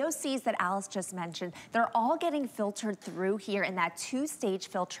 the VOCs that Alice just mentioned, they're all getting filtered through here in that 2-stage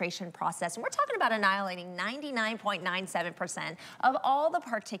filtration process. And we're talking about annihilating 99.97% of all the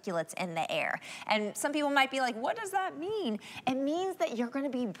particulates in the air. And some people might be like, what does that mean? It means that you're gonna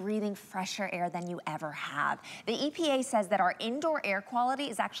be breathing fresher air than you ever have. The EPA says that our indoor air quality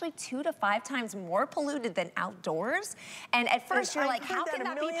is actually 2 to 5 times more polluted than outdoors. And at first you're like, how can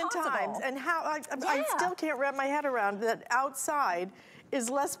that be possible? And how, I still can't wrap my head around that outside is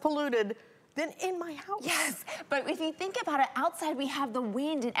less polluted than in my house. Yes, but if you think about it, outside we have the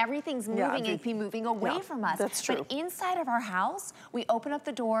wind and everything's moving and moving away from us. That's true. But inside of our house, we open up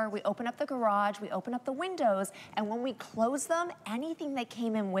the door, we open up the garage, we open up the windows, and when we close them, anything that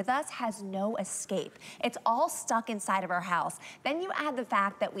came in with us has no escape. It's all stuck inside of our house. Then you add the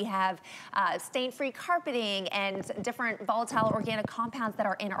fact that we have stain-free carpeting and different volatile organic compounds that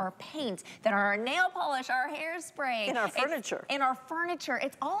are in our paint, that are our nail polish, our hairspray. In our furniture. In our furniture.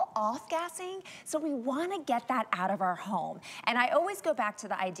 It's all off-gassing depressing. So we want to get that out of our home. And I always go back to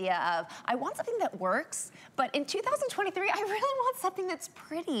the idea of, I want something that works, but in 2023, I really want something that's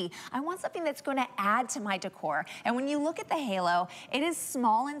pretty. I want something that's going to add to my decor. And when you look at the halo, it is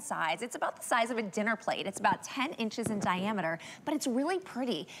small in size. It's about the size of a dinner plate. It's about 10 inches in diameter, but it's really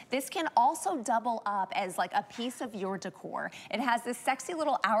pretty. This can also double up as like a piece of your decor. It has this sexy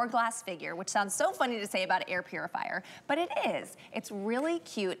little hourglass figure, which sounds so funny to say about an air purifier, but it is. It's really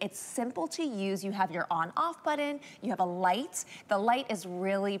cute. It's simple to use. You have your on-off button. You have a light. The light is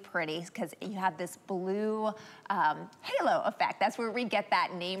really pretty because you have this blue halo effect. That's where we get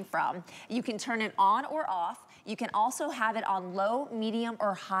that name from. You can turn it on or off. You can also have it on low, medium,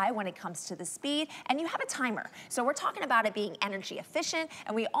 or high when it comes to the speed, and you have a timer. So we're talking about it being energy efficient,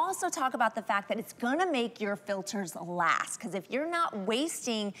 and we also talk about the fact that it's gonna make your filters last, because if you're not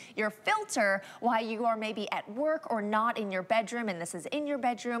wasting your filter while you are maybe at work or not in your bedroom, and this is in your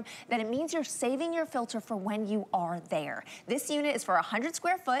bedroom, then it means you're saving your filter for when you are there. This unit is for a 100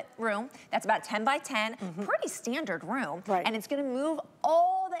 square foot room. That's about 10 by 10, pretty standard room, and it's gonna move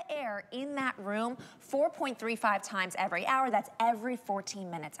all the air in that room 4.35 times every hour. That's every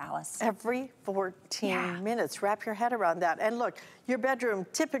 14 minutes, Alice. Every 14 minutes. Wrap your head around that. And look, your bedroom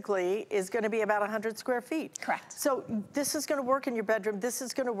typically is going to be about 100 square feet. Correct. So this is going to work in your bedroom. This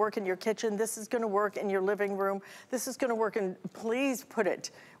is going to work in your kitchen. This is going to work in your living room. This is going to work in, please put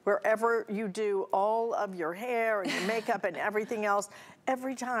it wherever you do all of your hair and your makeup and everything else.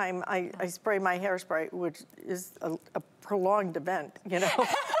 Every time I spray my hairspray, which is a prolonged event, you know.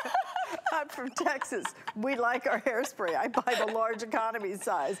 I'm from Texas. We like our hairspray. I buy the large economy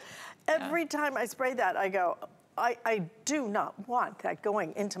size. Every time I spray that, I go, I do not want that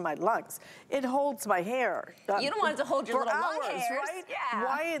going into my lungs. It holds my hair. You don't want it to hold your little hours, lung hairs. Right? Yeah.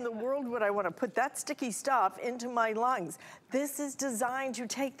 Why in the world would I want to put that sticky stuff into my lungs? This is designed to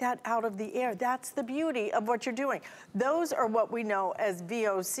take that out of the air. That's the beauty of what you're doing. Those are what we know as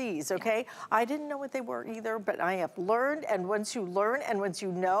VOCs, okay? Yeah. I didn't know what they were either, but I have learned, and once you learn and once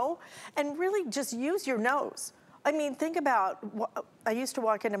you know, and really just use your nose. I mean, think about, I used to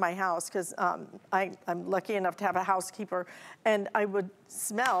walk into my house because I'm lucky enough to have a housekeeper, and I would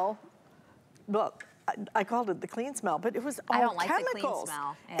smell, well, I called it the clean smell, but it was all chemicals. I don't like the clean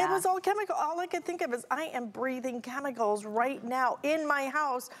smell. Yeah. It was all chemical. All I could think of is I am breathing chemicals right now in my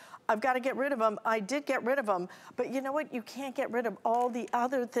house. I've got to get rid of them. I did get rid of them, but you know what? You can't get rid of all the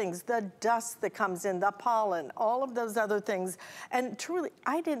other things, the dust that comes in, the pollen, all of those other things. And truly,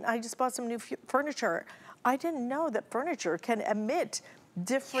 I just bought some new furniture. I didn't know that furniture can emit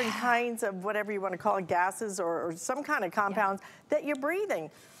different kinds of whatever you want to call it, gases or some kind of compounds that you're breathing.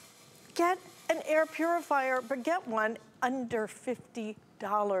 Get an air purifier, but get one under $50,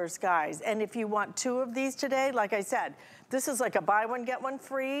 guys. And if you want 2 of these today, like I said, this is like a buy one, get one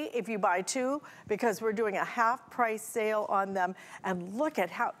free if you buy 2, because we're doing a half price sale on them. And look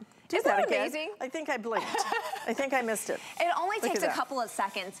at how, Isn't that amazing? I think I blinked. I think I missed it. It only takes a couple of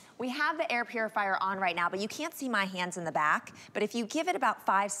seconds. We have the air purifier on right now, but you can't see my hands in the back. But if you give it about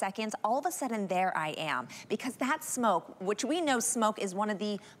 5 seconds, all of a sudden there I am. Because that smoke, which we know smoke is one of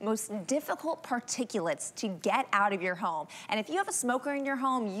the most difficult particulates to get out of your home. And if you have a smoker in your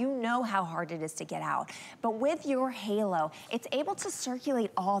home, you know how hard it is to get out. But with your halo, it's able to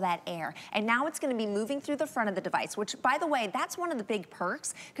circulate all that air. And now it's gonna be moving through the front of the device, which, by the way, that's one of the big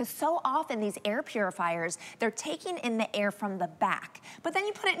perks, because so often these air purifiers, they're taking in the air from the back. But then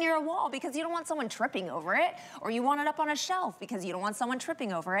you put it near a wall because you don't want someone tripping over it, or you want it up on a shelf because you don't want someone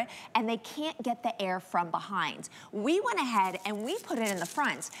tripping over it, and they can't get the air from behind. We went ahead and we put it in the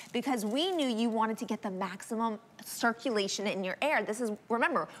front because we knew you wanted to get the maximum circulation in your air. This is,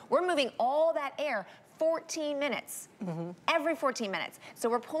 remember, we're moving all that air 14 minutes, every 14 minutes. So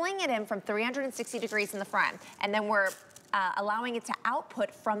we're pulling it in from 360 degrees in the front, and then we're allowing it to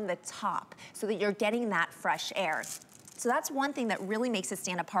output from the top so that you're getting that fresh air. So that's one thing that really makes it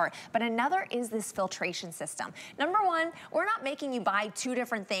stand apart. But another is this filtration system. Number one, we're not making you buy 2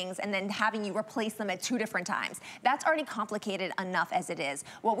 different things and then having you replace them at 2 different times. That's already complicated enough as it is.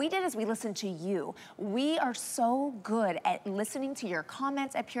 What we did is we listened to you. We are so good at listening to your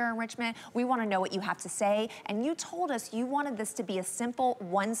comments at Pure Enrichment. We want to know what you have to say. And you told us you wanted this to be a simple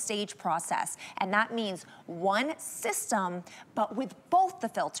 1-stage process. And that means one system, but with both the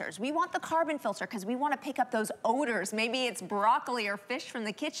filters. We want the carbon filter because we want to pick up those odors. Maybe it's broccoli or fish from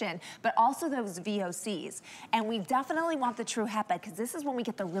the kitchen, but also those VOCs. And we definitely want the true HEPA because this is when we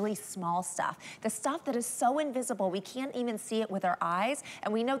get the really small stuff. The stuff that is so invisible, we can't even see it with our eyes.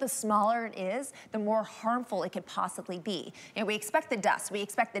 And we know the smaller it is, the more harmful it could possibly be. You know, we expect the dust, we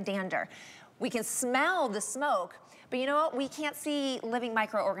expect the dander. We can smell the smoke, But you know what? We can't see living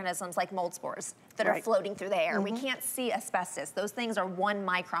microorganisms like mold spores that are floating through the air. We can't see asbestos. Those things are 1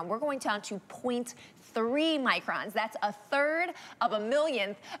 micron. We're going down to 0.3 microns. That's 1/3 of a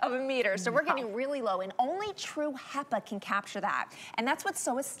millionth of a meter. So we're getting really low, and only true HEPA can capture that. And that's what's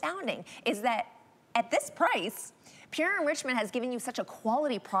so astounding, is that at this price, Pure Enrichment has given you such a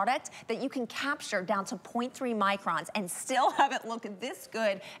quality product that you can capture down to 0.3 microns and still have it look this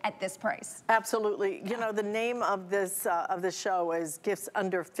good at this price. Absolutely. You know, the name of this show is Gifts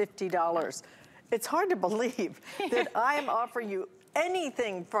Under $50. It's hard to believe that I am offering you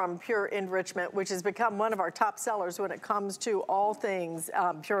anything from Pure Enrichment, which has become one of our top sellers when it comes to all things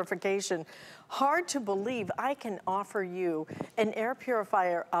purification. Hard to believe I can offer you an air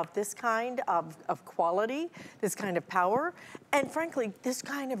purifier of this kind of quality, this kind of power, and frankly, this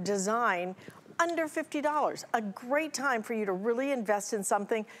kind of design under $50. A great time for you to really invest in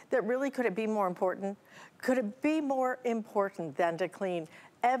something that really, could it be more important? Could it be more important than to clean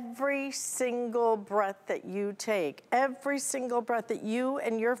every single breath that you take, every single breath that you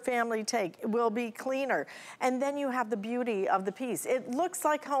and your family take will be cleaner. And then you have the beauty of the piece. It looks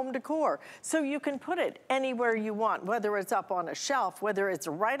like home decor, so you can put it anywhere you want, whether it's up on a shelf, whether it's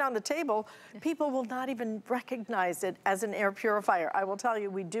right on the table. People will not even recognize it as an air purifier. I will tell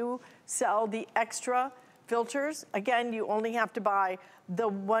you, we do sell the extra filters. Again, you only have to buy the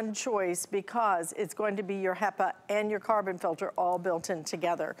one choice because it's going to be your HEPA and your carbon filter all built in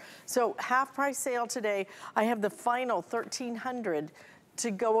together. So half price sale today. I have the final 1,300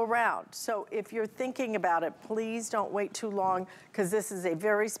 to go around. So if you're thinking about it, please don't wait too long, because this is a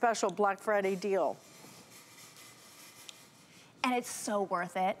very special Black Friday deal. And it's so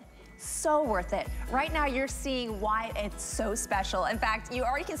worth it. So worth it. Right now you're seeing why it's so special. In fact, you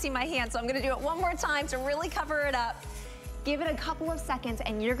already can see my hand, so I'm gonna do it one more time to really cover it up. Give it a couple of seconds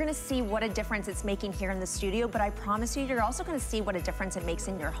and you're gonna see what a difference it's making here in the studio, but I promise you, you're also gonna see what a difference it makes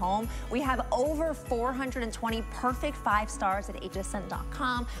in your home. We have over 420 perfect 5 stars at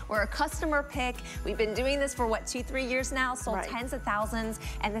hsn.com. We're a customer pick. We've been doing this for what, 2-3 years now, sold tens of thousands,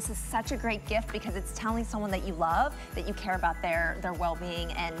 and this is such a great gift because it's telling someone that you love, that you care about their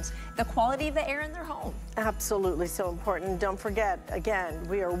well-being and the quality of the air in their home. Absolutely so important. Don't forget, again,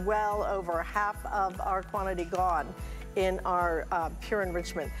 we are well over half of our quantity gone in our Pure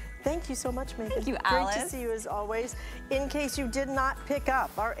Enrichment. Thank you so much, Megan. Thank you, Alice. Great to see you as always. In case you did not pick up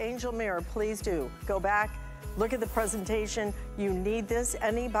our Angel Mirror, please do. Go back, look at the presentation. You need this.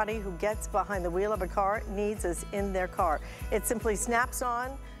 Anybody who gets behind the wheel of a car needs this in their car. It simply snaps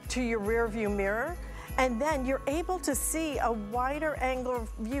on to your rear view mirror, and then you're able to see a wider angle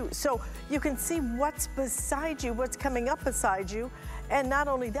view. So you can see what's beside you, what's coming up beside you. And not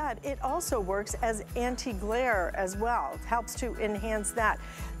only that, it also works as anti-glare as well. It helps to enhance that.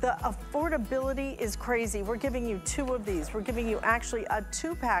 The affordability is crazy. We're giving you 2 of these. We're giving you actually a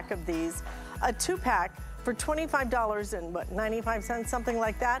 2-pack of these, a 2-pack for $25 and what, 95 cents, something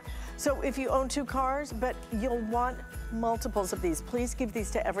like that. So if you own 2 cars, but you'll want multiples of these, please give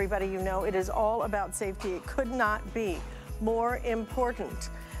these to everybody you know. It is all about safety. It could not be more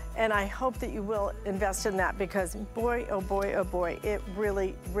important. And I hope that you will invest in that, because boy, oh boy, oh boy, it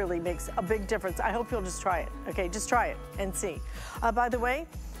really, really makes a big difference. I hope you'll just try it, okay? Just try it and see. By the way,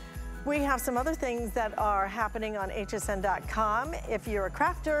 we have some other things that are happening on hsn.com. If you're a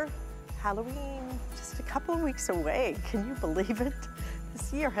crafter, Halloween, just a couple of weeks away. Can you believe it?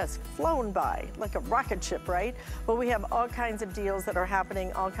 This year has flown by like a rocket ship, right? Well, we have all kinds of deals that are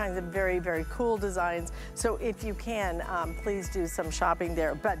happening, all kinds of very, very cool designs. So if you can, please do some shopping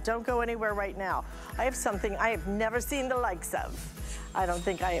there. But don't go anywhere right now. I have something I have never seen the likes of. I don't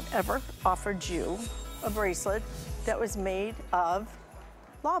think I have ever offered you a bracelet that was made of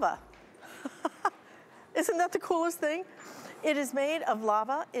lava. Isn't that the coolest thing? It is made of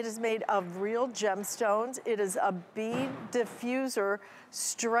lava. It is made of real gemstones. It is a bead diffuser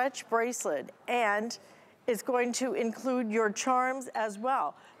stretch bracelet, and it's going to include your charms as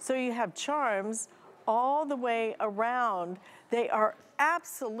well. So you have charms all the way around. They are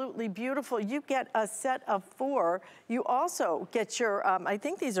absolutely beautiful. You get a set of 4. You also get your, I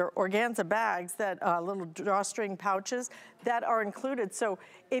think these are organza bags, that little drawstring pouches that are included. So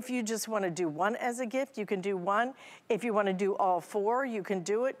if you just want to do one as a gift, you can do one. If you want to do all 4, you can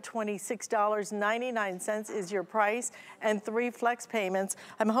do it. $26.99 is your price, and 3 flex payments.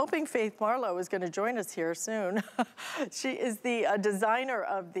 I'm hoping Faith Marlowe is going to join us here soon. She is the designer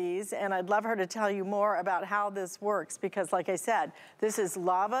of these, and I'd love her to tell you more about how this works, because like I said, this is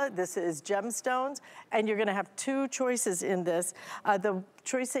lava, this is gemstones, and you're going to have 2 choices in this. The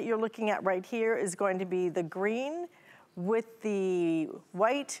choice that you're looking at right here is going to be the green with the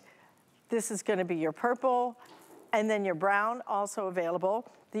white. This is going to be your purple. And then your brown also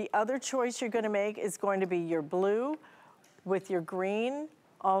available. The other choice you're gonna make is going to be your blue with your green,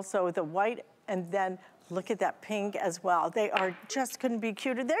 also the white, and then look at that pink as well. They are just couldn't be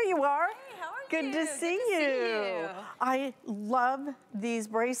cuter. There you are. Hey, how are Good you? to see you. I love these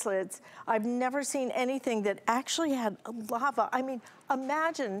bracelets. I've never seen anything that actually had lava. I mean,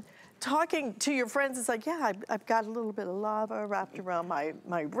 imagine talking to your friends. It's like, yeah, I've got a little bit of lava wrapped around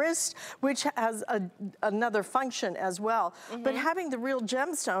my wrist, which has another function as well. But having the real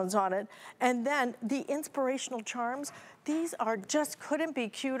gemstones on it, and then the inspirational charms, these are just couldn't be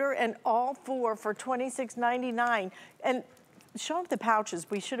cuter, and all four for $26.99. And show them the pouches.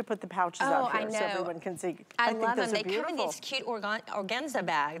 We should have put the pouches out here so everyone can see. I think love those them. are They come in these cute organza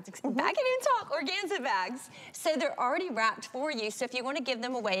bags. Back it in talk, organza bags. So they're already wrapped for you. So if you want to give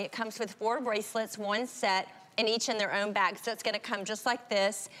them away, it comes with 4 bracelets, 1 set, and each in their own bag. So it's going to come just like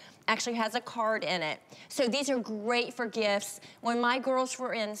this. Actually has a card in it. So these are great for gifts. When my girls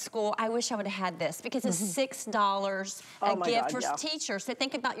were in school, I wish I would have had this because it's $6 a gift for teachers. So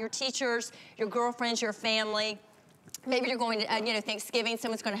think about your teachers, your girlfriends, your family. Maybe you're going to, you know, Thanksgiving,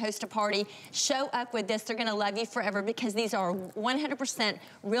 someone's going to host a party. Show up with this. They're going to love you forever because these are 100%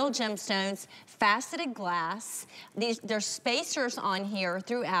 real gemstones, faceted glass. There's spacers on here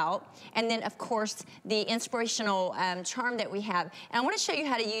throughout. And then, of course, the inspirational charm that we have. And I want to show you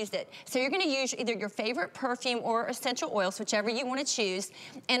how to use it. So you're going to use either your favorite perfume or essential oils, whichever you want to choose.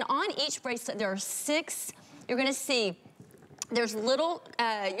 And on each bracelet, there are 6, you're going to see, there's little,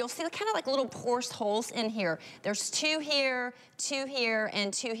 you'll see kind of like little porous holes in here. There's 2 here, 2 here,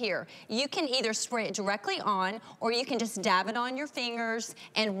 and 2 here. You can either spray it directly on, or you can just dab it on your fingers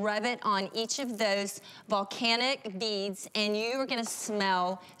and rub it on each of those volcanic beads, and you are gonna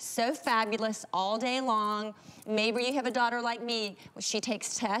smell so fabulous all day long. Maybe you have a daughter like me. She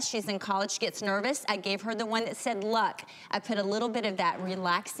takes tests, she's in college, she gets nervous. I gave her the one that said luck. I put a little bit of that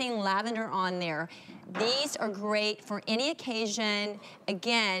relaxing lavender on there. These are great for any occasion.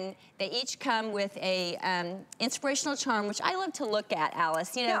 Again, they each come with a inspirational charm, which I love to look at,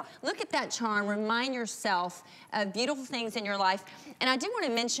 Alice. You know, look at that charm, remind yourself of beautiful things in your life. And I do want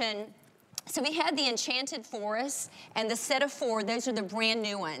to mention, so we had the Enchanted Forest and the set of 4, those are the brand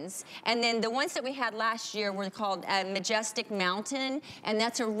new ones. And then the ones that we had last year were called Majestic Mountain, and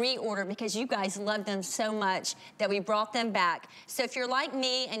that's a reorder because you guys loved them so much that we brought them back. So if you're like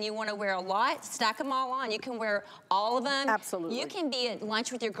me and you want to wear a lot, stack them all on. You can wear all of them. Absolutely. You can be at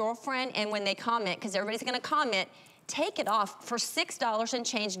lunch with your girlfriend, and when they comment, because everybody's going to comment, take it off for $6 and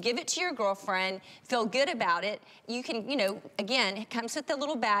change, give it to your girlfriend, feel good about it. You can, you know, again, it comes with the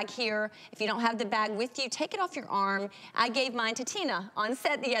little bag here. If you don't have the bag with you, take it off your arm. I gave mine to Tina on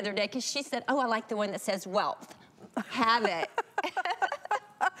set the other day because she said, oh, I like the one that says wealth. Have it.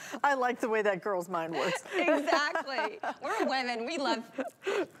 I like the way that girl's mind works. Exactly. We're women. We love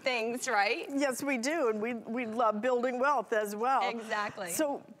things, right? Yes, we do, and we love building wealth as well. Exactly.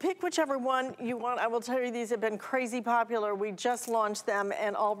 So pick whichever one you want. I will tell you, these have been crazy popular. We just launched them,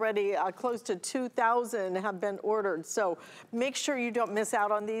 and already close to 2,000 have been ordered. So make sure you don't miss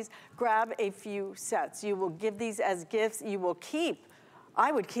out on these. Grab a few sets. You will give these as gifts. You will keep,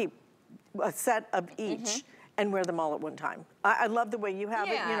 I would keep a set of each. And wear them all at one time. I love the way you have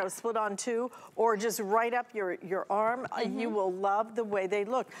it, you know, split on 2, or just right up your arm. You will love the way they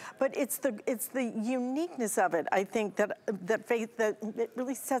look. But it's the uniqueness of it, I think, that it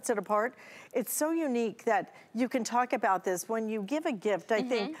really sets it apart. It's so unique that you can talk about this when you give a gift. I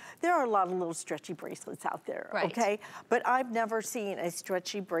think there are a lot of little stretchy bracelets out there, okay? But I've never seen a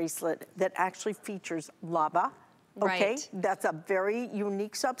stretchy bracelet that actually features lava. Okay, that's a very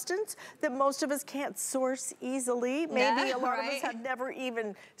unique substance that most of us can't source easily. Maybe a lot of us have never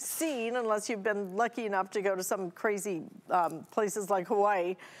even seen, unless you've been lucky enough to go to some crazy places like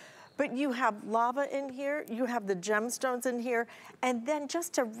Hawaii. But you have lava in here, you have the gemstones in here, and then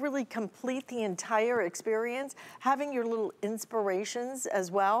just to really complete the entire experience, having your little inspirations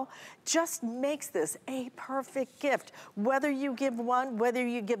as well, just makes this a perfect gift. Whether you give one, whether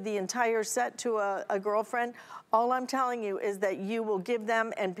you give the entire set to a girlfriend, all I'm telling you is that you will give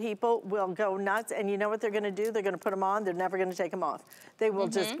them and people will go nuts, and you know what they're gonna do? They're gonna put them on, they're never gonna take them off. They will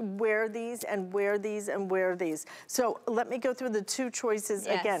just wear these and wear these and wear these. So let me go through the 2 choices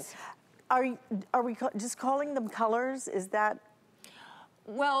again. Are we just calling them colors? Is that?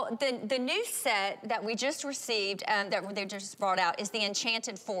 Well, the new set that we just received, that they just brought out, is the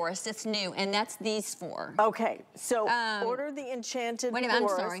Enchanted Forest. It's new, and that's these 4. Okay, so order the Enchanted Forest. Wait a minute, I'm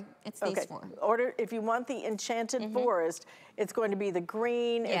sorry. It's these 4. Order, if you want the Enchanted Forest, it's going to be the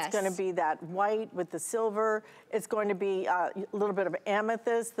green, Yes. it's going to be that white with the silver, it's going to be a little bit of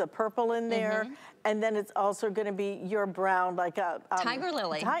amethyst, the purple in there, and then it's also going to be your brown, like a Tiger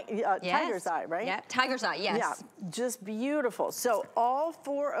lily. Yes. Tiger's eye, right? Yeah, tiger's eye, yes. Yeah, just beautiful. So all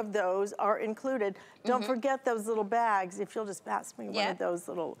 4 of those are included. Don't forget those little bags. If you'll just pass me one of those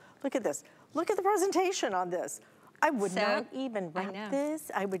little, look at this. Look at the presentation on this. I would not even wrap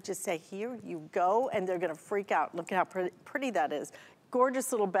this. I would just say, here you go, and they're gonna freak out. Look at how pretty that is.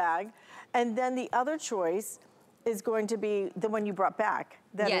 Gorgeous little bag. And then the other choice is going to be the one you brought back.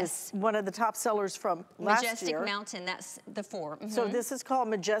 That is one of the top sellers from last year. Majestic Mountain, that's the 4. So this is called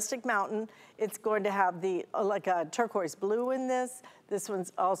Majestic Mountain. It's going to have the, like a turquoise blue in this. This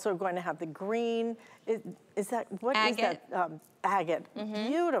one's also going to have the green. Is that, what agate. is that? Agate,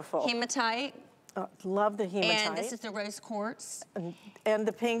 beautiful. Hematite. Love the hematite. And this is the rose quartz. And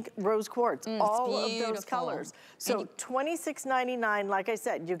the pink rose quartz, all of those beautiful. colors. So $26.99, like I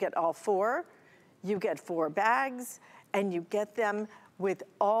said, you get all 4, you get 4 bags, and you get them with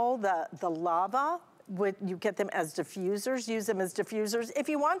all the lava. You get them as diffusers, use them as diffusers. If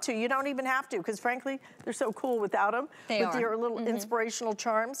you want to, you don't even have to, because frankly, they're so cool without them. With your little inspirational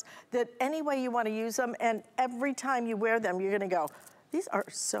charms, that any way you want to use them, and every time you wear them, you're gonna go, these are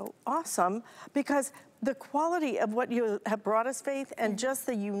so awesome, because the quality of what you have brought us, Faith, and just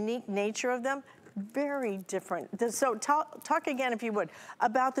the unique nature of them, very different. So talk again, if you would,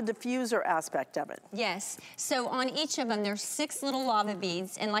 about the diffuser aspect of it. Yes, so on each of them, there's 6 little lava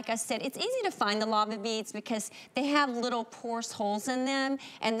beads, and like I said, it's easy to find the lava beads because they have little porous holes in them,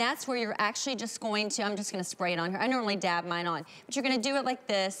 and that's where you're actually just going to, I'm just gonna spray it on here. I normally dab mine on, but you're gonna do it like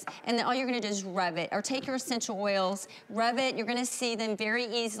this, and then all you're gonna do is rub it, or take your essential oils, rub it, you're gonna see them very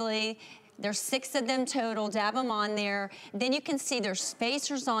easily. There's 6 of them total, dab them on there. Then you can see there's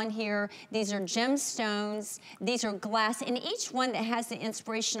spacers on here. These are gemstones, these are glass, and each one that has the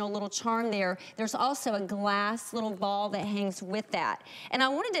inspirational little charm there, there's also a glass little ball that hangs with that. And I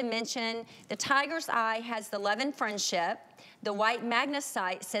wanted to mention the tiger's eye has the love and friendship, the white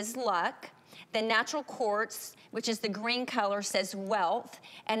magnesite says luck, the natural quartz, which is the green color, says wealth,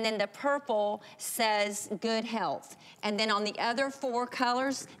 and then the purple says good health. And then on the other 4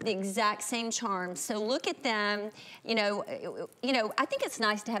 colors, the exact same charm. So look at them. You know, I think it's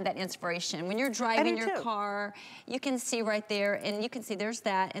nice to have that inspiration. When you're driving your car, you can see right there, and you can see there's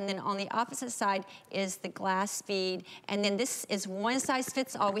that, and then on the opposite side is the glass bead, and then this is one size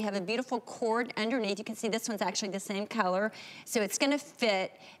fits all. We have a beautiful cord underneath. You can see this one's actually the same color, so it's gonna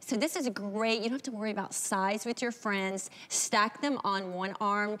fit. So this is great. You don't have to worry about size with your friends. Stack them on one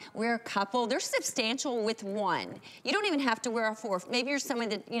arm. Wear a couple. They're substantial with one. You don't even have to wear a 4. Maybe you're someone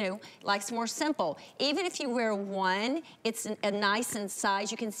that, you know, likes more simple. Even if you wear one, it's a nice in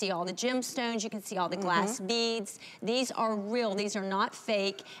size. You can see all the gemstones. You can see all the glass beads. These are real. These are not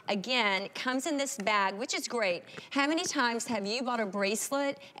fake. Again, it comes in this bag, which is great. How many times have you bought a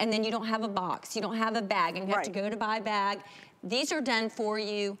bracelet and then you don't have a box? You don't have a bag, and you have to go to buy a bag. These are done for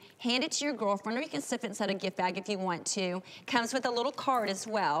you. Hand it to your girlfriend, or you can slip it inside a gift bag if you want to. Comes with a little card as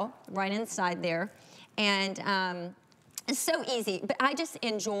well, right inside there. And it's so easy, but I just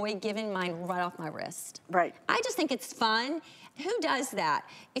enjoy giving mine right off my wrist. Right. I just think it's fun. Who does that?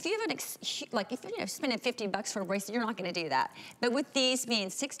 If you have if you're spending $50 for a bracelet, you're not gonna do that. But with these being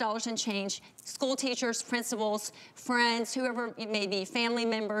 $6 and change, school teachers, principals, friends, whoever it may be, family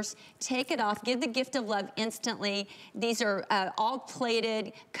members, take it off, give the gift of love instantly. These are all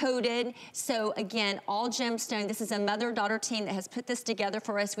plated, coated. So again, all gemstone. This is a mother-daughter team that has put this together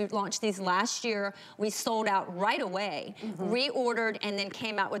for us. We've launched these last year. We sold out right away, reordered, and then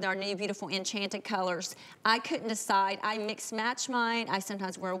came out with our new beautiful enchanted colors. I couldn't decide. I mix match mine. I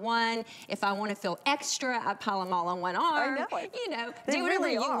sometimes wear one. If I want to feel extra, I pile them all on one arm. I know it. You know, They do whatever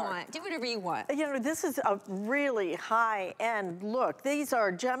really you are. want. Do whatever you want. You know, this is a really high-end look. These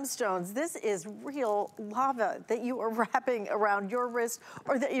are gemstones. This is real lava that you are wrapping around your wrist,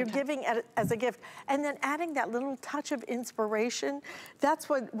 or that you're giving as a gift. And then adding that little touch of inspiration, that's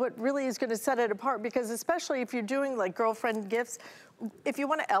what really is going to set it apart, because especially if you're doing like girlfriend gifts, if you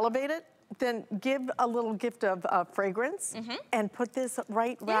want to elevate it, then give a little gift of fragrance and put this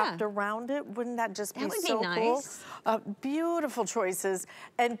wrapped around it. Wouldn't that just be so cool? Beautiful choices.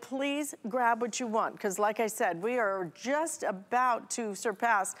 And please grab what you want, because like I said, we are just about to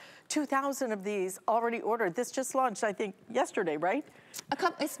surpass 2,000 of these already ordered. This just launched, I think, yesterday, right?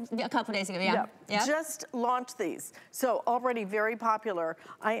 It's a couple days ago, yeah. Yep. Just launched these. So already very popular.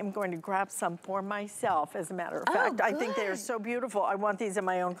 I am going to grab some for myself, as a matter of fact. Good. I think they are so beautiful. I want these in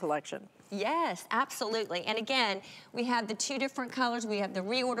my own collection. Yes, absolutely. And again, we have the 2 different colors. We have the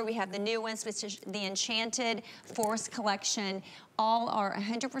reorder, we have the new ones, which is the Enchanted Forest Collection. All are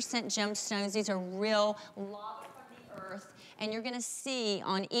 100% gemstones. These are real lava from the earth. And you're gonna see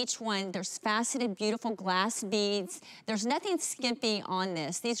on each one, there's faceted, beautiful glass beads. There's nothing skimpy on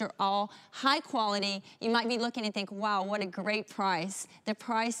this. These are all high quality. You might be looking and think, wow, what a great price. The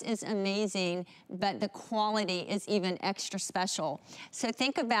price is amazing, but the quality is even extra special. So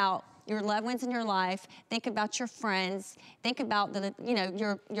think about your loved ones in your life, think about your friends, think about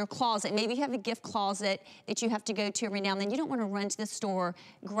your closet. Maybe you have a gift closet that you have to go to every now and then. You don't wanna run to the store.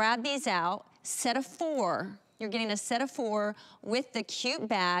 Grab these out, set of 4. You're getting a set of 4 with the cute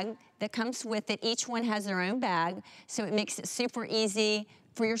bag that comes with it. Each one has their own bag, so it makes it super easy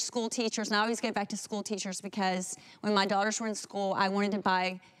for your school teachers. And I always go back to school teachers because when my daughters were in school, I wanted to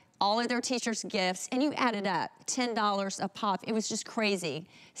buy all of their teachers' gifts, and you add it up, $10 a pop. It was just crazy.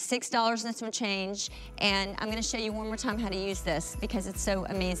 $6 and some change, and I'm gonna show you one more time how to use this because it's so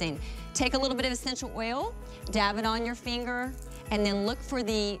amazing. Take a little bit of essential oil, dab it on your finger, and then look for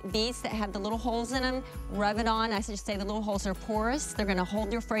the beads that have the little holes in them, rub it on. I just say the little holes are porous. They're gonna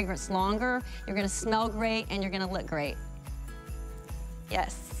hold your fragrance longer, you're gonna smell great, and you're gonna look great.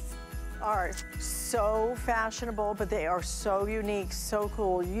 Yes. Are so fashionable, but they are so unique, so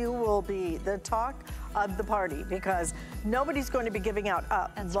cool. You will be the talk of the party because nobody's going to be giving out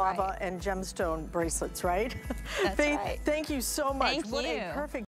lava and gemstone bracelets, right? That's Faith, right. thank you so much. Thank What you. a perfect